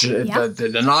 Yeah.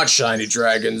 The not shiny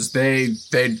dragons. They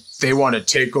want to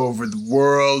take over the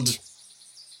world.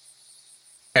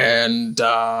 And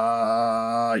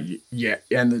and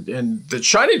the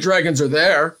shiny dragons are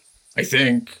there, I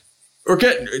think.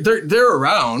 They're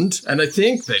around, and I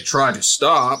think they try to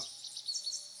stop.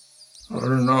 I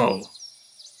don't know.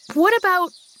 What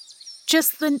about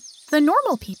just the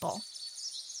normal people?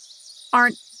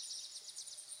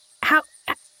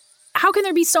 How can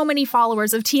there be so many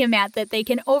followers of Tiamat that they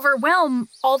can overwhelm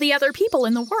all the other people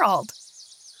in the world?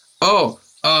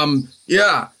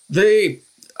 Yeah, they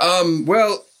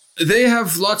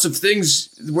have lots of things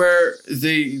where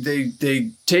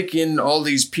they take in all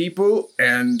these people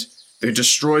and they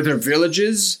destroy their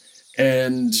villages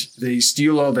and they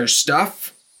steal all their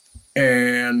stuff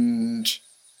and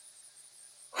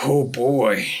oh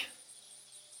boy,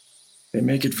 they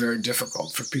make it very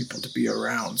difficult for people to be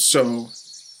around. So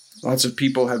lots of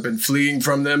people have been fleeing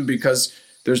from them because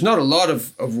there's not a lot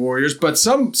of warriors, but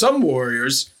some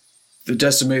warriors, the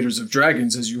Decimators of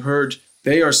Dragons, as you heard,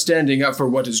 they are standing up for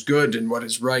what is good and what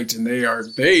is right, and they are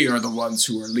the ones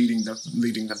who are leading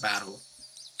the battle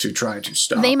to try to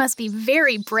stop. They must be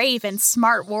very brave and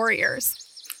smart warriors.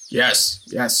 Yes,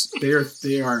 they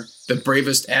are the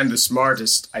bravest and the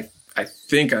smartest. I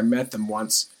think I met them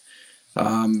once. They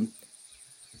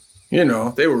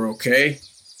were okay.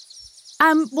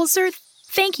 Well, sir,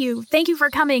 thank you for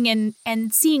coming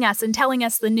and seeing us and telling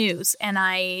us the news. And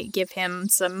I give him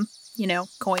some,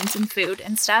 coins and food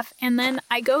and stuff. And then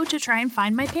I go to try and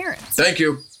find my parents. Thank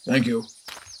you.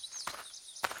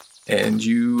 And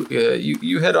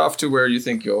you head off to where you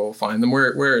think you'll find them.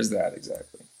 Where is that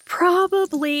exactly?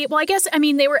 Probably. Well, I guess,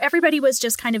 everybody was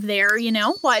just kind of there,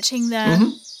 watching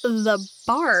the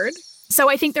bard. So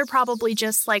I think they're probably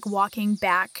just like walking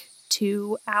back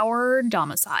to our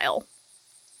domicile.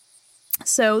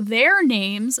 So their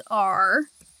names are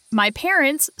my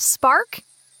parents, Spark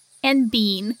and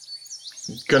Bean.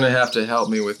 gonna have to help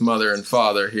me with mother and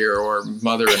father here, or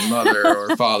mother and mother,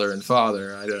 or father and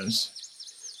father. I don't.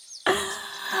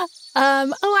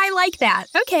 I like that.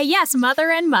 Okay, yes, mother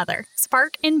and mother.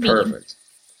 Spark and Bean. Perfect.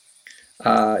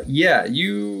 Yeah,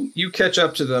 you catch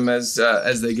up to them as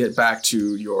they get back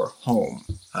to your home,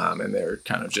 and they're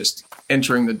kind of just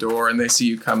entering the door, and they see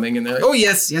you coming, and they're like, "Oh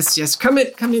yes, come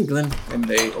in, Glenn." And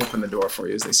they open the door for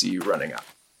you as they see you running up.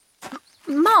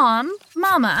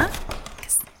 Mama,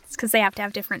 because they have to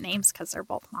have different names because they're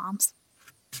both moms.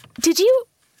 Did you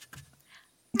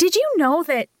know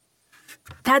that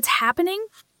that's happening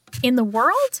in the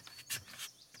world?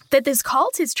 That this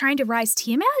cult is trying to rise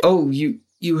Tiamat? Oh, you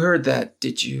heard that,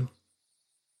 did you?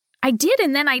 I did,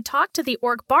 and then I talked to the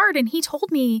orc bard, and he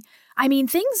told me, I mean,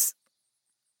 things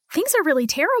are really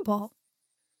terrible.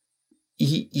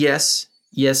 Yes,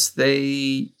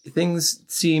 things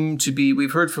seem to be.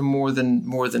 We've heard from more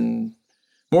than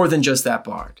just that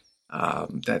bard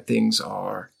that things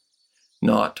are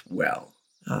not well.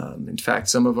 In fact,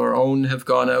 some of our own have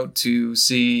gone out to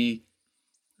see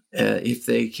if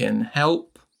they can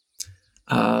help,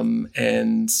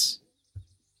 and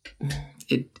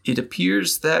it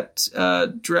appears that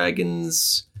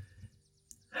dragons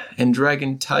and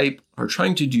dragon type are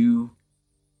trying to do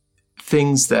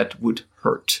things that would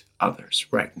hurt others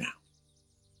right now.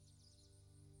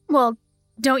 Well,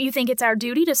 don't you think it's our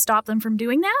duty to stop them from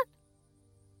doing that?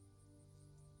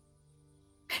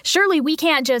 Surely we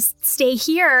can't just stay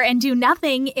here and do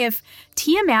nothing if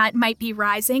Tiamat might be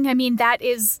rising. I mean, that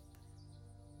is...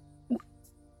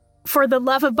 For the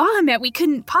love of Bahamut, we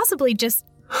couldn't possibly just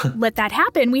let that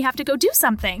happen. We have to go do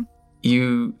something.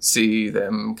 You see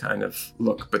them kind of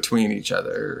look between each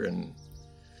other, and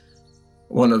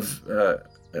one of,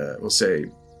 we'll say,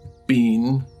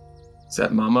 Bean. Is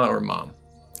that Mama or Mom?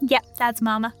 Yep, that's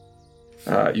Mama.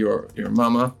 Your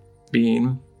Mama,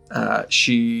 Bean,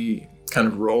 she kind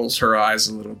of rolls her eyes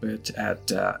a little bit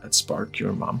at Spark,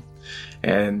 your mom.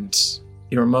 And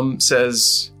your mom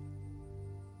says,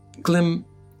 Glim,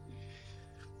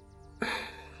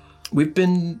 we've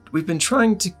been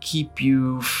trying to keep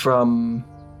you from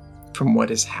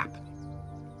what is happening.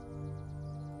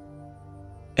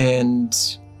 And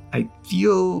I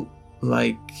feel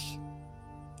like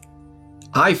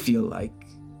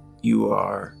you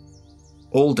are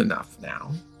old enough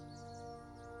now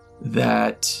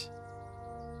that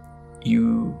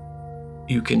you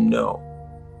can know.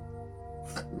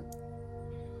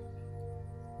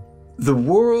 The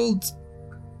world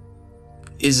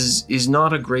is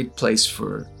not a great place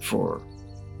for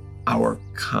our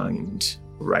kind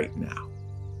right now.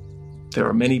 There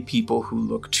are many people who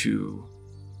look to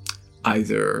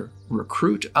either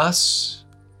recruit us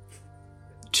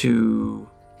to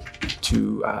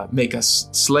make us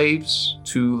slaves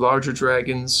to larger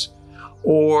dragons,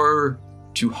 or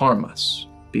to harm us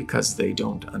because they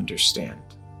don't understand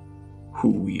who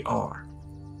we are.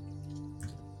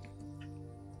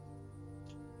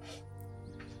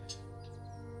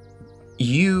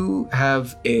 You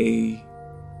have a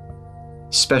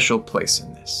special place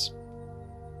in this.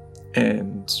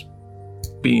 And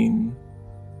being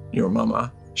your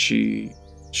mama, she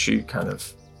kind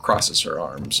of crosses her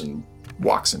arms and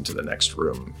walks into the next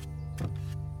room.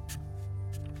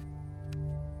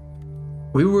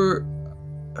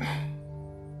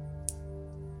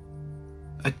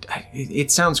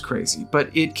 It sounds crazy,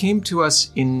 but it came to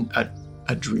us in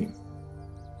a dream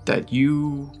that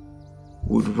you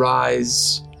would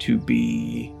rise to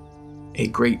be a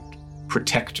great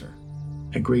protector,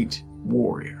 a great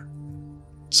warrior,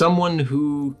 someone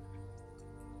who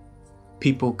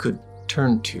people could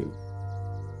turn to.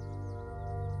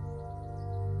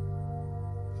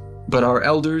 But our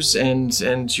elders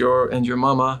and your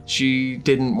mama, she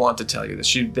didn't want to tell you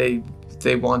this.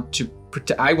 They want to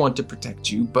protect. I want to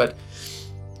protect you, but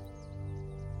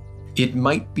it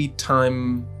might be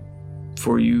time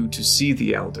for you to see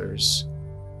the elders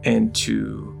and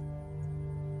to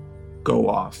go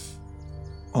off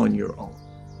on your own.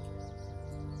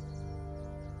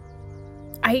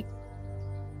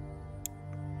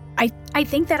 I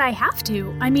think that I have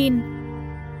to. I mean,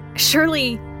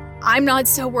 surely I'm not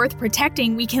so worth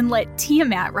protecting we can let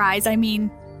Tiamat rise. I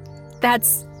mean,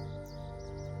 that's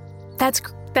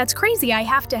crazy. I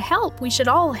have to help. We should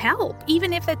all help,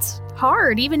 even if it's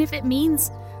hard, even if it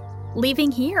means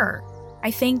leaving here.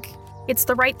 I think it's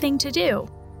the right thing to do.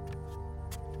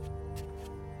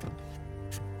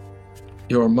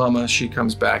 Your mama, she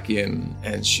comes back in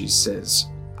and she says,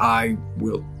 I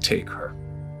will take her.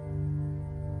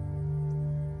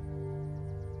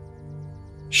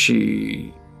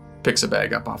 She picks a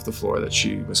bag up off the floor that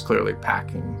she was clearly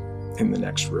packing in the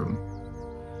next room.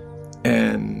 And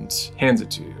and hands it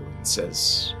to you and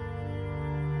says,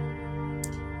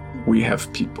 "We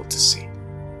have people to see."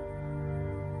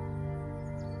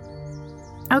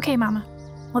 Okay, Mama.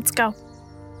 Let's go.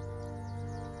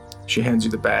 She hands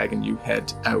you the bag and you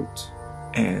head out,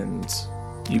 and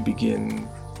you begin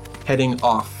heading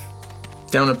off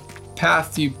down a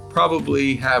path you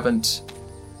probably haven't,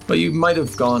 but you might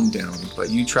have gone down, but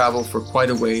you travel for quite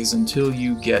a ways until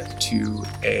you get to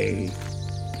a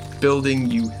building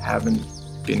you haven't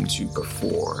been to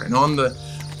before. And on the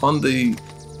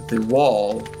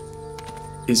wall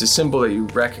is a symbol that you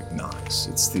recognize.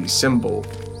 It's the symbol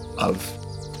of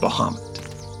Bahamut.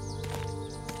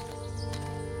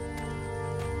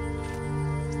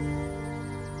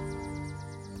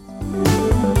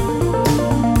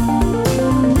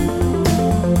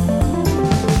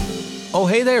 Oh,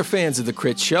 hey there, fans of the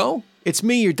Critshow. It's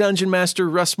me, your Dungeon Master,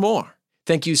 Russ Moore.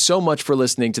 Thank you so much for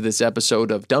listening to this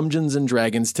episode of Dumbgeons and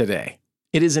Dragons today.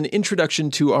 It is an introduction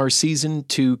to our Season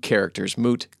 2 characters,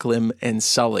 Moot, Glim, and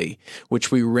Sully, which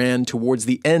we ran towards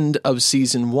the end of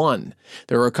Season 1.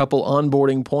 There are a couple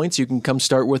onboarding points. You can come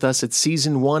start with us at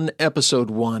Season 1, Episode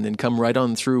 1, and come right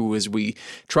on through as we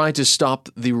try to stop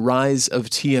the rise of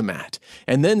Tiamat.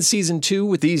 And then Season 2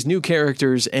 with these new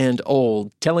characters and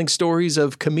old, telling stories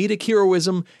of comedic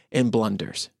heroism and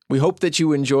blunders. We hope that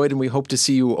you enjoyed, and we hope to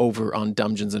see you over on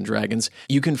Dumbgeons and Dragons.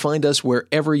 You can find us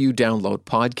wherever you download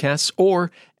podcasts or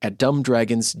at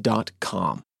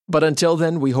dumbdragons.com. But until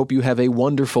then, we hope you have a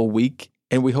wonderful week,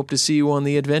 and we hope to see you on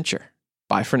the adventure.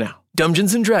 Bye for now.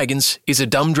 Dumbgeons and Dragons is a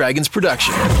Dumb Dragons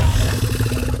production.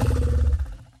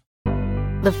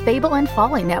 The Fable and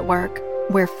Folly Network,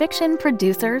 where fiction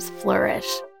producers flourish.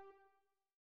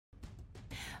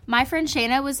 My friend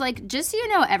Shayna was like, just so you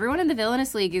know, everyone in the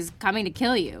Villainous League is coming to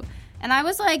kill you. And I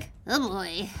was like, oh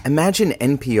boy. Imagine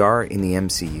NPR in the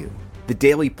MCU. The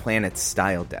Daily Planet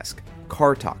style desk.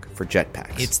 Car talk for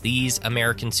jetpacks. It's these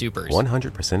American supers.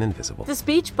 100% invisible. The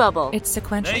speech bubble. It's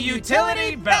sequential. The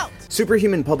utility belt.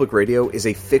 Superhuman Public Radio is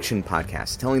a fiction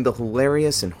podcast telling the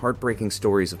hilarious and heartbreaking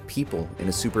stories of people in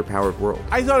a superpowered world.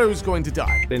 I thought I was going to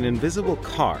die. An invisible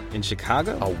car in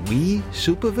Chicago? Are we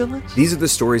supervillains? These are the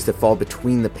stories that fall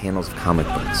between the panels of comic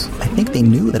books. I think they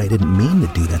knew that I didn't mean to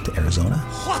do that to Arizona.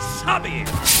 Wasabi!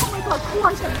 Oh my god,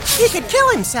 Quantum! He could kill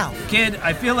himself! Kid,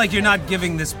 I feel like you're not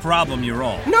giving this problem your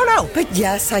all. No! But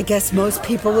yes, I guess most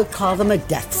people would call them a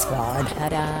death squad.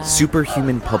 Ta-da.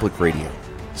 Superhuman Public Radio.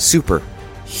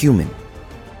 Superhuman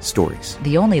stories.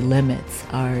 The only limits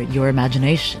are your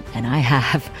imagination, and I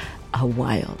have a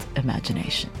wild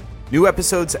imagination. New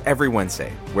episodes every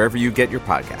Wednesday, wherever you get your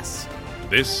podcasts.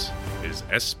 This is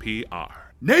SPR.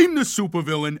 Name the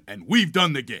supervillain, and we've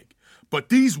done the gig. But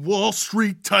these Wall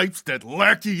Street types that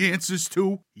lack the answers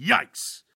to, yikes.